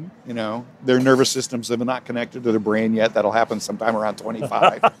young, their nervous systems have not connected to their brain yet. That'll happen sometime around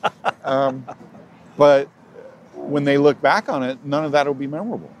 25. But when they look back on it, none of that will be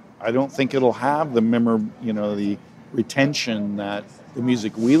memorable. I don't think it'll have the the retention that the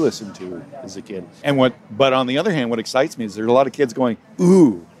music we listened to as a kid. But on the other hand, what excites me is there's a lot of kids going,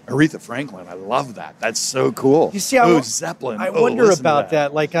 ooh, Aretha Franklin, I love that. That's so cool. You see, Zeppelin. I wonder about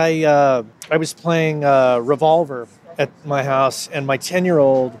that. Like I was playing Revolver at my house, and my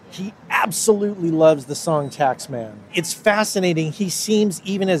 10-year-old, he absolutely loves the song Taxman. It's fascinating. He seems,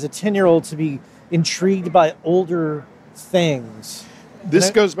 even as a 10-year-old, to be intrigued by older things. This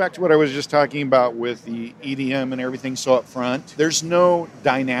goes back to what I was just talking about with the EDM and everything so up front. There's no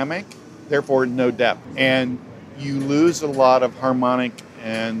dynamic, therefore no depth. And you lose a lot of harmonic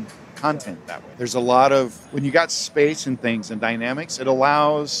and content that way. There's a lot of, when you got space and things and dynamics, it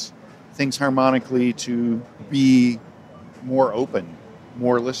allows things harmonically to be more open,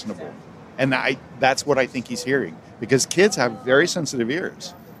 more listenable. And that's what I think he's hearing. Because kids have very sensitive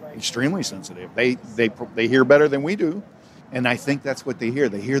ears, extremely sensitive. They hear better than we do. And I think that's what they hear.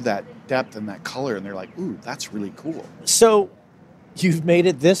 They hear that depth and that color, and they're like, ooh, that's really cool. So you've made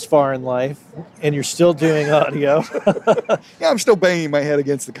it this far in life, and you're still doing audio. Yeah, I'm still banging my head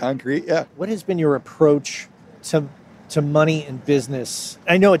against the concrete, yeah. What has been your approach to money and business?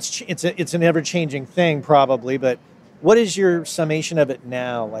 I know it's an ever-changing thing, probably, but what is your summation of it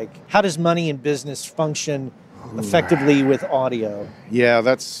now? Like, how does money and business function effectively with audio? Yeah,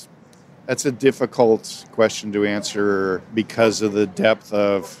 that's a difficult question to answer because of the depth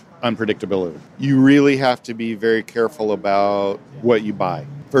of unpredictability. You really have to be very careful about what you buy.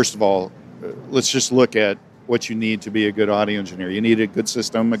 First of all, let's just look at what you need to be a good audio engineer. You need a good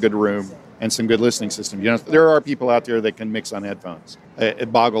system, a good room, and some good listening system. There are people out there that can mix on headphones.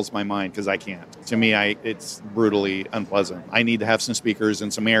 It boggles my mind because I can't. To me, it's brutally unpleasant. I need to have some speakers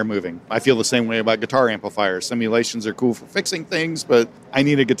and some air moving. I feel the same way about guitar amplifiers. Simulations are cool for fixing things, but I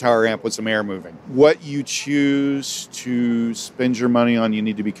need a guitar amp with some air moving. What you choose to spend your money on, you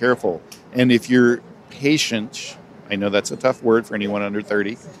need to be careful. And if you're patient, I know that's a tough word for anyone under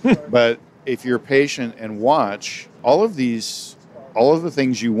 30, but if you're patient and watch, all of the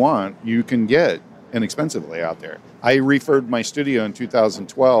things you want, you can get inexpensively out there. I refurbed my studio in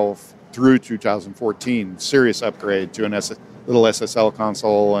 2012 through 2014, serious upgrade to a little SSL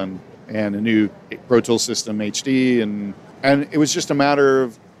console and a new Pro Tools system HD, and it was just a matter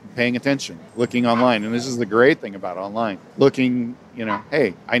of paying attention, looking online. And this is the great thing about online. Looking,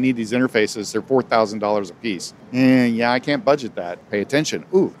 hey, I need these interfaces. They're $4,000 a piece. And yeah, I can't budget that. Pay attention.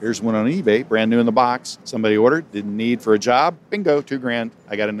 Ooh, here's one on eBay, brand new in the box. Somebody ordered, didn't need for a job. Bingo, $2,000.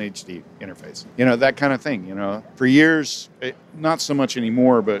 I got an HD interface. That kind of thing, For years, not so much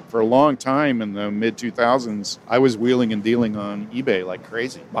anymore, but for a long time in the mid-2000s, I was wheeling and dealing on eBay like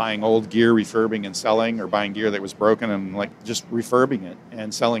crazy. Buying old gear, refurbing and selling, or buying gear that was broken and just refurbing it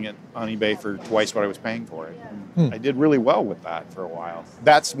and selling it on eBay for twice what I was paying for it. I did really well with that for a while.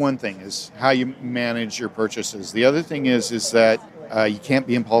 That's one thing, is how you manage your purchases. The other thing is that you can't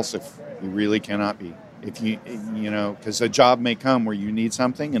be impulsive. You really cannot be. If because a job may come where you need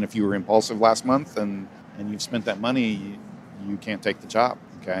something, and if you were impulsive last month and you've spent that money, you can't take the job,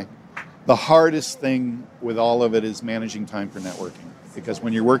 okay? The hardest thing with all of it is managing time for networking, because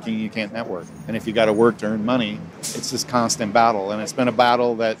when you're working, you can't network. And if you got to work to earn money, it's this constant battle. And it's been a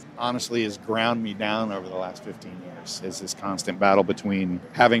battle that honestly has ground me down over the last 15 years, is this constant battle between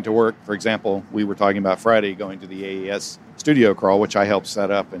having to work. For example, we were talking about Friday going to the AES studio crawl, which I helped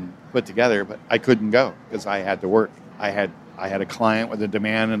set up and put together, but I couldn't go because I had to work. I had a client with a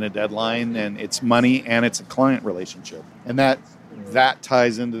demand and a deadline, and it's money and it's a client relationship. And that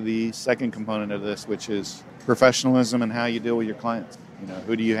ties into the second component of this, which is professionalism and how you deal with your clients.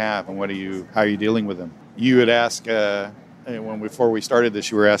 Who do you have and how are you dealing with them? You had asked, before we started this,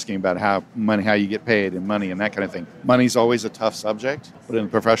 you were asking about how you get paid and money and that kind of thing. Money's always a tough subject, but in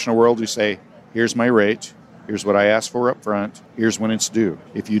the professional world, you say, here's my rate, Here's what I asked for up front. Here's when it's due.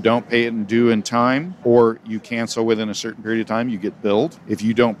 If you don't pay it and due in time, or you cancel within a certain period of time, you get billed. If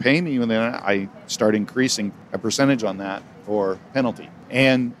you don't pay me, then I start increasing a percentage on that for penalty.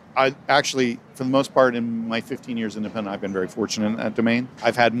 And I actually, for the most part, in my 15 years independent, I've been very fortunate in that domain.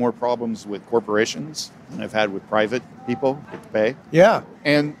 I've had more problems with corporations than I've had with private people with the pay. Yeah.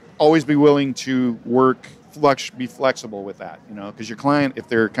 And always be willing to work, be flexible with that, because your client, if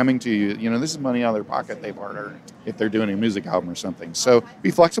they're coming to you, this is money out of their pocket they've hard earned if they're doing a music album or something. So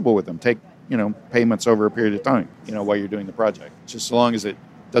be flexible with them. Take, payments over a period of time, while you're doing the project, just so long as it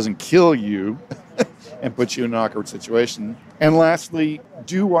doesn't kill you and put you in an awkward situation. And lastly,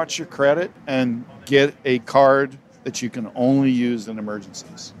 do watch your credit and get a card that you can only use in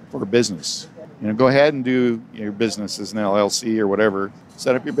emergencies for business. Go ahead and do your business as an LLC or whatever.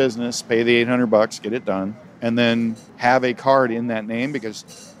 Set up your business, pay the $800, get it done, and then have a card in that name,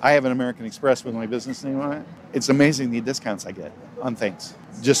 because I have an American Express with my business name on it. It's amazing the discounts I get on things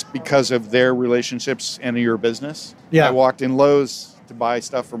just because of their relationships and your business. Yeah. I walked in Lowe's to buy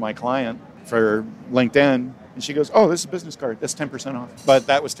stuff for my client for LinkedIn, and she goes, "Oh, this is a business card. That's 10% off." But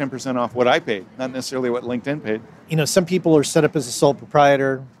that was 10% off what I paid, not necessarily what LinkedIn paid. Some people are set up as a sole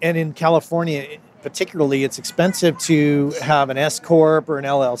proprietor, and in California particularly, it's expensive to have an S Corp or an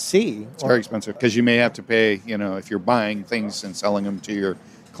LLC. It's very expensive because you may have to pay, if you're buying things and selling them to your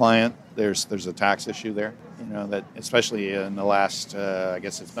client, there's a tax issue there. That especially in the last, I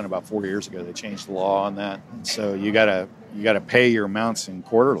guess it's been about 4 years ago, they changed the law on that. And so you gotta pay your amounts in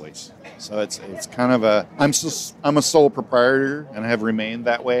quarterlies. So it's kind of I'm a sole proprietor and have remained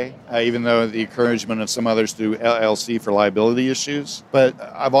that way, even though the encouragement of some others to do LLC for liability issues. But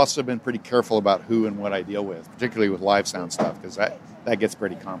I've also been pretty careful about who and what I deal with, particularly with live sound stuff, because that gets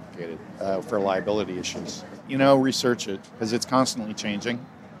pretty complicated for liability issues. Research it, because it's constantly changing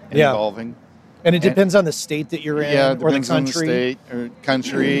and evolving. And it depends on the state that you're in, it or the depends on the country. state or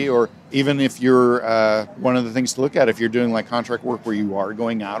country, or even if you're, one of the things to look at, if you're doing like contract work where you are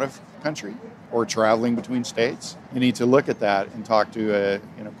going out of country or traveling between states, you need to look at that and talk to a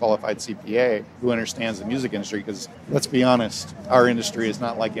qualified CPA who understands the music industry, because let's be honest, our industry is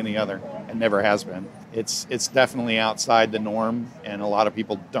not like any other and never has been. It's definitely outside the norm, and a lot of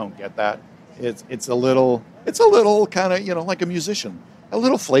people don't get that. It's a little kind of, like a musician. A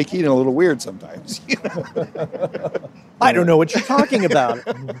little flaky and a little weird sometimes. I don't know what you're talking about.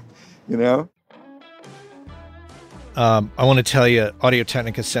 I want to tell you,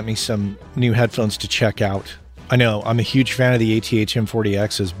 Audio-Technica sent me some new headphones to check out. I know I'm a huge fan of the ATH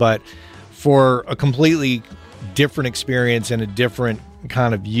M40Xs, but for a completely different experience and a different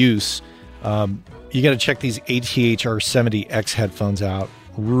kind of use, you got to check these ATH R70X headphones out.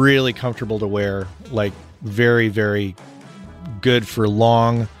 Really comfortable to wear, like very, very good for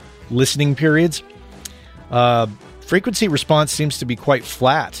long listening periods. Frequency response seems to be quite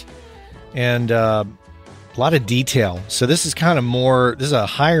flat, and a lot of detail. So this is this is a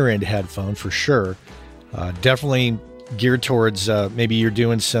higher end headphone for sure. Definitely geared towards maybe you're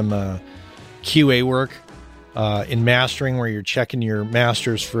doing some QA work in mastering, where you're checking your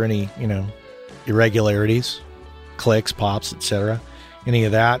masters for any irregularities, clicks, pops, etc. Any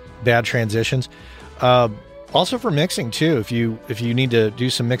of that, bad transitions. Also for mixing too, if you need to do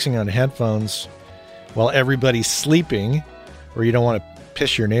some mixing on headphones while everybody's sleeping, or you don't want to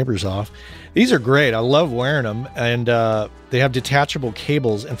piss your neighbors off, these are great. I love wearing them, and they have detachable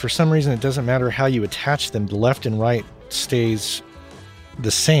cables, and for some reason it doesn't matter how you attach them, the left and right stays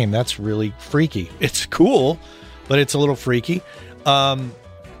the same. That's really freaky. It's cool, but it's a little freaky.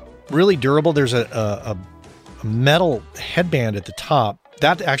 Really durable. There's a metal headband at the top.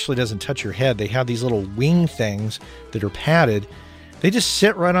 That actually doesn't touch your head. They have these little wing things that are padded. They just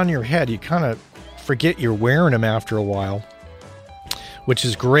sit right on your head. You kind of forget you're wearing them after a while, which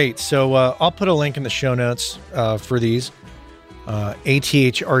is great. So I'll put a link in the show notes for these ATH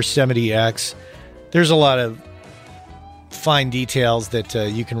R70X. There's a lot of fine details that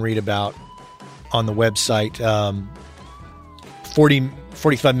you can read about on the website.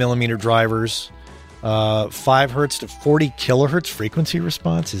 45 millimeter drivers. 5 hertz to 40 kilohertz frequency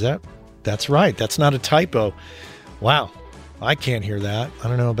response. That's right. That's not a typo. Wow. I can't hear that. I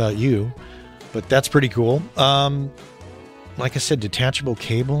don't know about you, but that's pretty cool. Like I said, detachable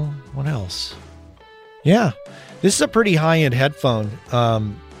cable. What else? Yeah. This is a pretty high-end headphone.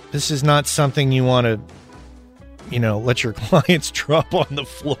 This is not something you want to, let your clients drop on the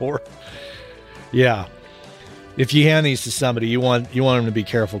floor. Yeah. If you hand these to somebody, you want them to be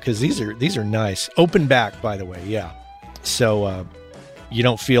careful, because these are nice. Open back, by the way, yeah. So you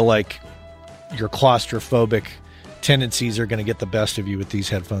don't feel like you're claustrophobic tendencies are going to get the best of you with these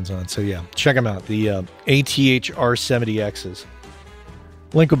headphones on. So yeah, check them out. The ATH R70Xs.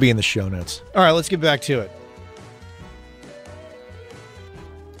 Link will be in the show notes. All right, let's get back to it.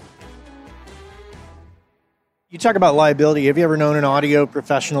 You talk about liability. Have you ever known an audio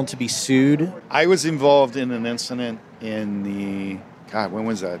professional to be sued? I was involved in an incident in when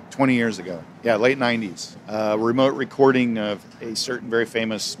was that? 20 years ago. Yeah, late 90s. Remote recording of a certain very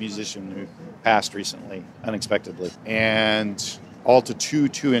famous musician who passed recently, unexpectedly. And all to two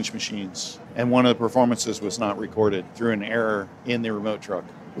 2-inch machines. And one of the performances was not recorded through an error in the remote truck,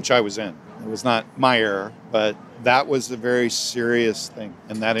 which I was in. It was not my error, but that was a very serious thing.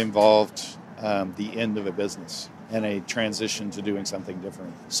 And that involved the end of a business and a transition to doing something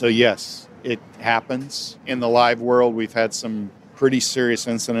different. So yes, it happens. In the live world, we've had some pretty serious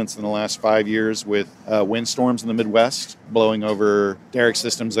incidents in the last 5 years with windstorms in the Midwest, blowing over derrick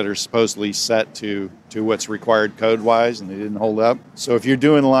systems that are supposedly set to what's required code-wise, and they didn't hold up. So if you're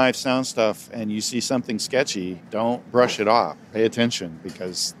doing live sound stuff and you see something sketchy, don't brush it off. Pay attention,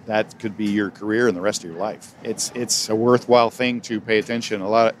 because that could be your career and the rest of your life. It's a worthwhile thing to pay attention. A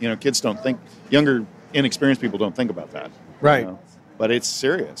lot of kids don't think, younger, inexperienced people don't think about that. Right. But it's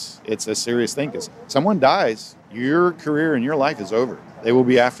serious. It's a serious thing, because someone dies, your career and your life is over. They will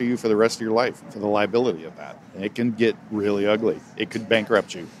be after you for the rest of your life for the liability of that. And it can get really ugly. It could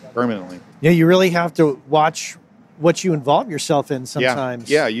bankrupt you permanently. Yeah, you really have to watch what you involve yourself in sometimes.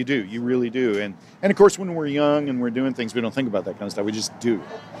 Yeah, you do. You really do. And of course, when we're young and we're doing things, we don't think about that kind of stuff. We just do.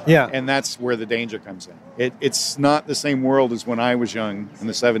 Yeah. And that's where the danger comes in. It's not the same world as when I was young in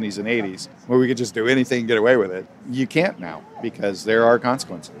the 70s and 80s, where we could just do anything and get away with it. You can't now, because there are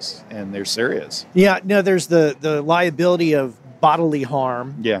consequences, and they're serious. Yeah, no, there's the liability of bodily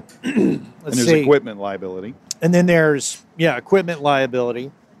harm. Yeah. And there's equipment liability. And then there's, equipment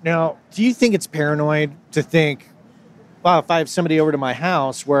liability. Now, do you think it's paranoid to think, wow, if I have somebody over to my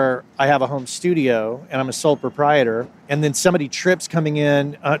house where I have a home studio and I'm a sole proprietor, and then somebody trips on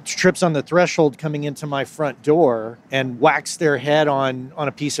the threshold coming into my front door and whacks their head on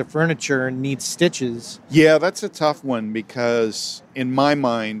a piece of furniture and needs stitches? Yeah, that's a tough one, because in my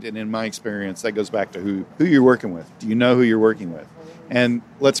mind and in my experience, that goes back to who you're working with. Do you know who you're working with? And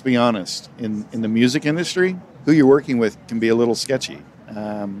let's be honest, in the music industry, who you're working with can be a little sketchy.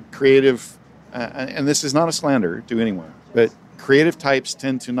 Creative, and this is not a slander to anyone, but creative types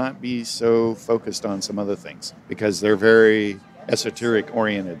tend to not be so focused on some other things, because they're very esoteric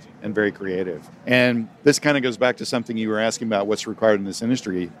oriented and very creative. And this kind of goes back to something you were asking about, what's required in this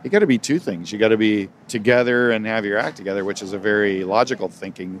industry. You got to be two things. You got to be together and have your act together, which is a very logical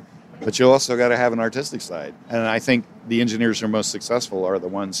thinking, but you also got to have an artistic side. And I think the engineers who are most successful are the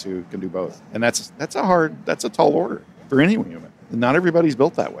ones who can do both. And that's a tall order for any human. Not everybody's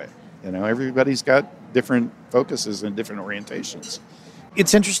built that way. Everybody's got different focuses and different orientations.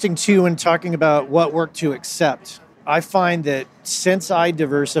 It's interesting, too, when talking about what work to accept. I find that since I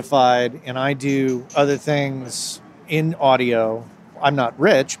diversified and I do other things in audio, I'm not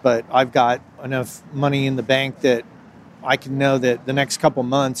rich, but I've got enough money in the bank that I can know that the next couple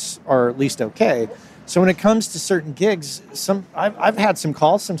months are at least okay. So when it comes to certain gigs, I've had some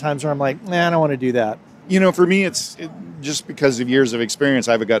calls sometimes where I'm like, I don't want to do that. For me, it's just because of years of experience.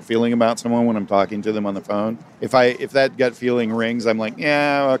 I have a gut feeling about someone when I'm talking to them on the phone. If that gut feeling rings, I'm like,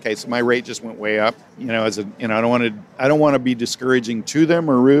 yeah, okay. So my rate just went way up. I don't want to be discouraging to them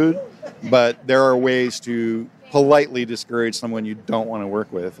or rude, but there are ways to politely discourage someone you don't want to work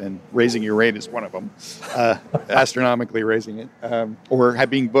with, and raising your rate is one of them. Astronomically raising it, or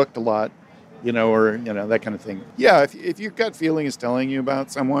being booked a lot, or that kind of thing. Yeah, if your gut feeling is telling you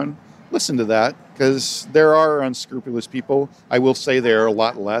about someone, listen to that, because there are unscrupulous people. I will say there are a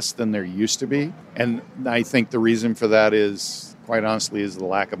lot less than there used to be. And I think the reason for that is, quite honestly, is the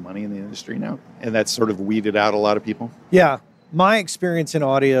lack of money in the industry now. And that's sort of weeded out a lot of people. Yeah. My experience in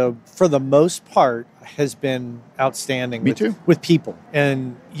audio, for the most part, has been outstanding. Me too. With people.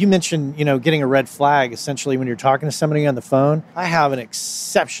 And you mentioned, getting a red flag, essentially, when you're talking to somebody on the phone. I have an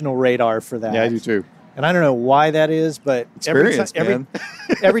exceptional radar for that. Yeah, I do too. And I don't know why that is, but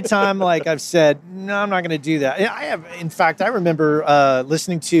every time, like I've said, no, I'm not going to do that. In fact, I remember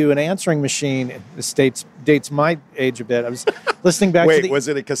listening to an answering machine. This dates my age a bit. I was listening back to was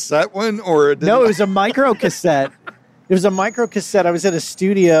it a cassette one or? No, it was a micro cassette. It was a micro cassette. I was at a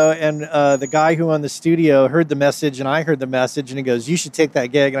studio, and the guy who owned the studio heard the message, and I heard the message, and he goes, "You should take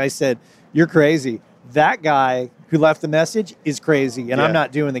that gig." And I said, "You're crazy. That guy who left the message is crazy, and I'm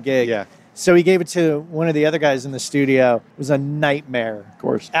not doing the gig." Yeah. So he gave it to one of the other guys in the studio. It was a nightmare. Of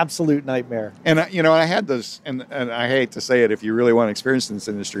course. Absolute nightmare. And, I had those, and I hate to say it, if you really want to experience in this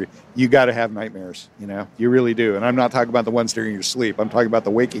industry, you got to have nightmares, you really do. And I'm not talking about the ones during your sleep. I'm talking about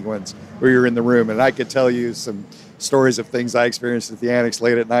the waking ones where you're in the room. And I could tell you some stories of things I experienced at the Annex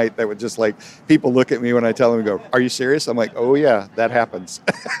late at night that would just like, people look at me when I tell them, go, are you serious? I'm like, oh yeah, that happens.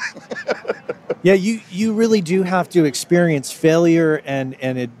 Yeah, you really do have to experience failure and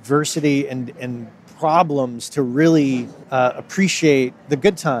adversity and problems to really appreciate the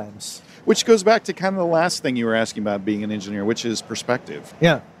good times. Which goes back to kind of the last thing you were asking about being an engineer, which is perspective.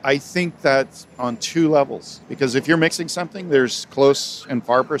 Yeah. I think that's on two levels. Because if you're mixing something, there's close and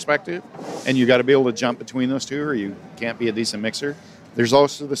far perspective, and you got to be able to jump between those two or you can't be a decent mixer. There's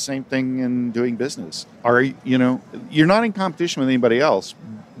also the same thing in doing business. You're not in competition with anybody else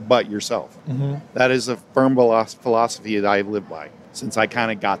but yourself. Mm-hmm. That is a firm philosophy that I've lived by since I kind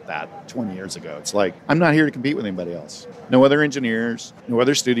of got that 20 years ago. It's like, I'm not here to compete with anybody else. No other engineers, no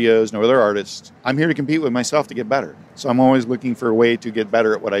other studios, no other artists. I'm here to compete with myself to get better. So I'm always looking for a way to get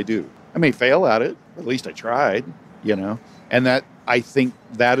better at what I do. I may fail at it, but at least I tried, And that, I think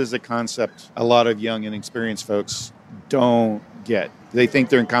that is a concept a lot of young and experienced folks don't get. They think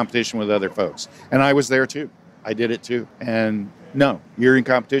they're in competition with other folks. And I was there too. I did it too. And no, you're in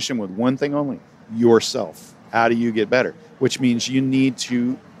competition with one thing only, yourself. How do you get better? Which means you need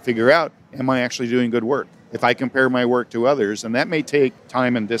to figure out, am I actually doing good work? If I compare my work to others, and that may take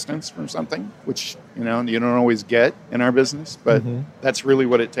time and distance from something, which, you don't always get in our business, but that's really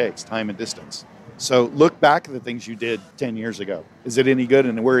what it takes, time and distance. So look back at the things you did 10 years ago. Is it any good,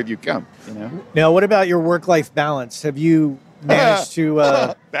 and where have you come? Now, what about your work-life balance? Have you managed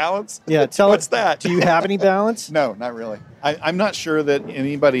to... balance? Yeah, What's that? Do you have any balance? No, not really. I'm not sure that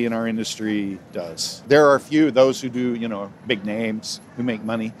anybody in our industry does. There are a few, those who do, big names, who make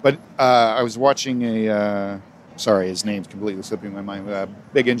money. But I was watching his name's completely slipping my mind. A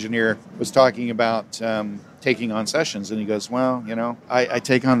big engineer was talking about taking on sessions, and he goes, well, I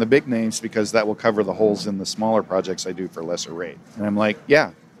take on the big names because that will cover the holes in the smaller projects I do for lesser rate. And I'm like,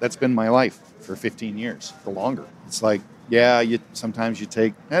 yeah, that's been my life for 15 years, for longer. It's like, yeah, sometimes you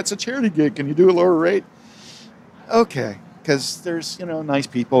take, that's a charity gig, can you do a lower rate? Okay, because there's, nice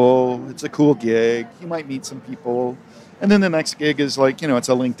people, it's a cool gig, you might meet some people. And then the next gig is like, it's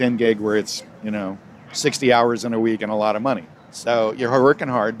a LinkedIn gig where it's, 60 hours in a week and a lot of money. So you're working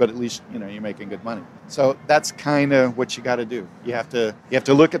hard, but at least, you're making good money. So that's kind of what you got to do. You have to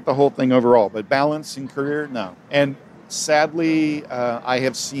look at the whole thing overall, but balance in career, no. And sadly, I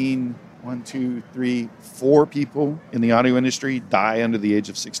have seen 4 people in the audio industry die under the age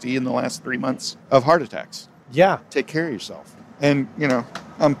of 60 in the last 3 months of heart attacks. Yeah. Take care of yourself. And,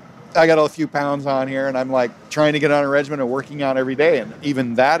 I got a few pounds on here, and I'm like trying to get on a regimen of working out every day. And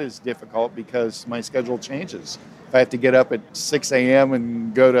even that is difficult because my schedule changes. If I have to get up at 6 a.m.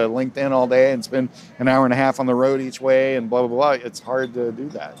 and go to LinkedIn all day and spend an hour and a half on the road each way and blah, blah, blah, it's hard to do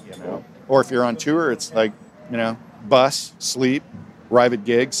that, Or if you're on tour, it's like, bus, sleep, arrive at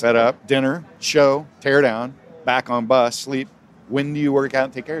gig, set up, dinner, show, tear down, back on bus, sleep. When do you work out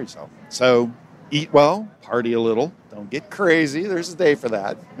and take care of yourself? So eat well, party a little, don't get crazy. There's a day for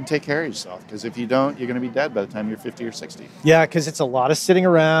that. And take care of yourself, because if you don't, you're going to be dead by the time you're 50 or 60. Yeah, because it's a lot of sitting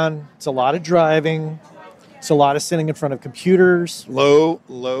around. It's a lot of driving. It's a lot of sitting in front of computers. Low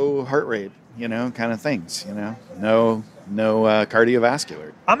heart rate, kind of things, No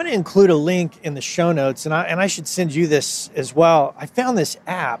cardiovascular. I'm going to include a link in the show notes, and I should send you this as well. I found this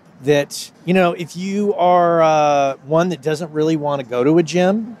app that, if you are one that doesn't really want to go to a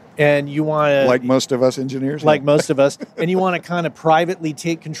gym and you want to... Like most of us engineers? Like most of us. And you want to kind of privately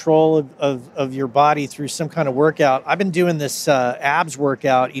take control of your body through some kind of workout. I've been doing this abs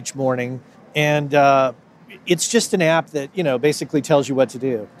workout each morning, and... it's just an app that, basically tells you what to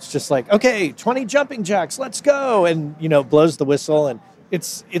do. It's just like, okay, 20 jumping jacks, let's go. And, blows the whistle. And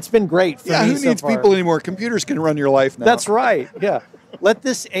it's been great for me so far. Yeah, who needs people anymore? Computers can run your life now. That's right, yeah. Let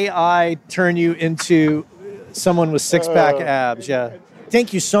this AI turn you into someone with six-pack abs, yeah.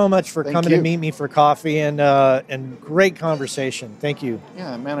 Thank you so much for coming to meet me for coffee and great conversation. Thank you.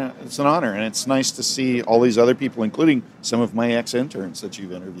 Yeah, man, it's an honor, and it's nice to see all these other people, including some of my ex-interns that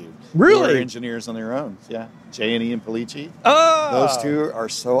you've interviewed. Really? Who are engineers on their own. Yeah, Jay and Ian Polici. Oh! Those two are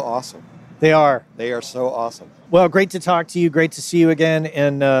so awesome. They are. They are so awesome. Well, great to talk to you. Great to see you again,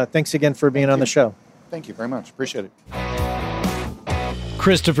 and thanks again for being on the show. Thank you very much. Appreciate it.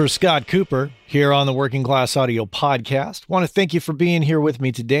 Christopher Scott Cooper here on the Working Class Audio Podcast. Want to thank you for being here with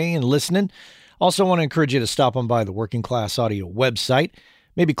me today and listening. Also want to encourage you to stop on by the Working Class Audio website.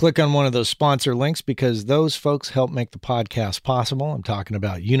 maybe click on one of those sponsor links because those folks help make the podcast possible. I'm talking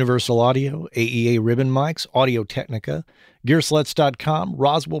about Universal Audio, AEA Ribbon Mics, Audio-Technica, Gearslutz.com,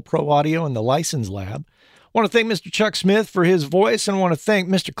 Roswell Pro Audio, and the License Lab. I want to thank Mr. Chuck Smith for his voice, and I want to thank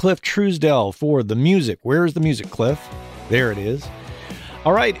Mr. Cliff Truesdell for the music. Where's the music, Cliff? There it is.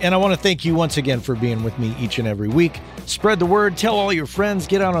 All right, and I want to thank you once again for being with me each and every week. Spread the word, tell all your friends,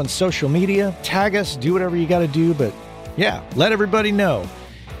 get out on social media, tag us, do whatever you got to do, but yeah, let everybody know.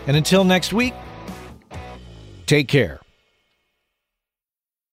 And until next week, take care.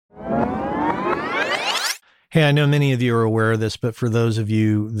 Hey, I know many of you are aware of this, but for those of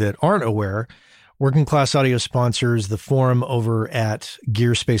you that aren't aware, Working Class Audio sponsors the forum over at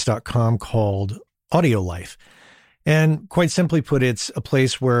gearspace.com called Audio Life. And quite simply put, it's a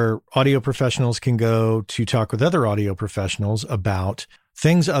place where audio professionals can go to talk with other audio professionals about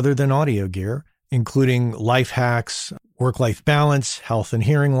things other than audio gear, including life hacks, work-life balance, health and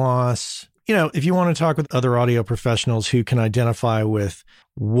hearing loss. You know, if you want to talk with other audio professionals who can identify with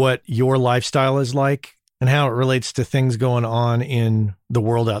what your lifestyle is like and how it relates to things going on in the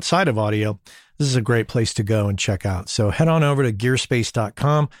world outside of audio, this is a great place to go and check out. So head on over to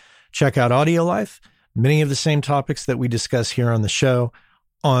gearspace.com, check out Audio Life. Many of the same topics that we discuss here on the show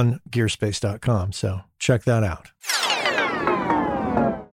on gearspace.com. So check that out.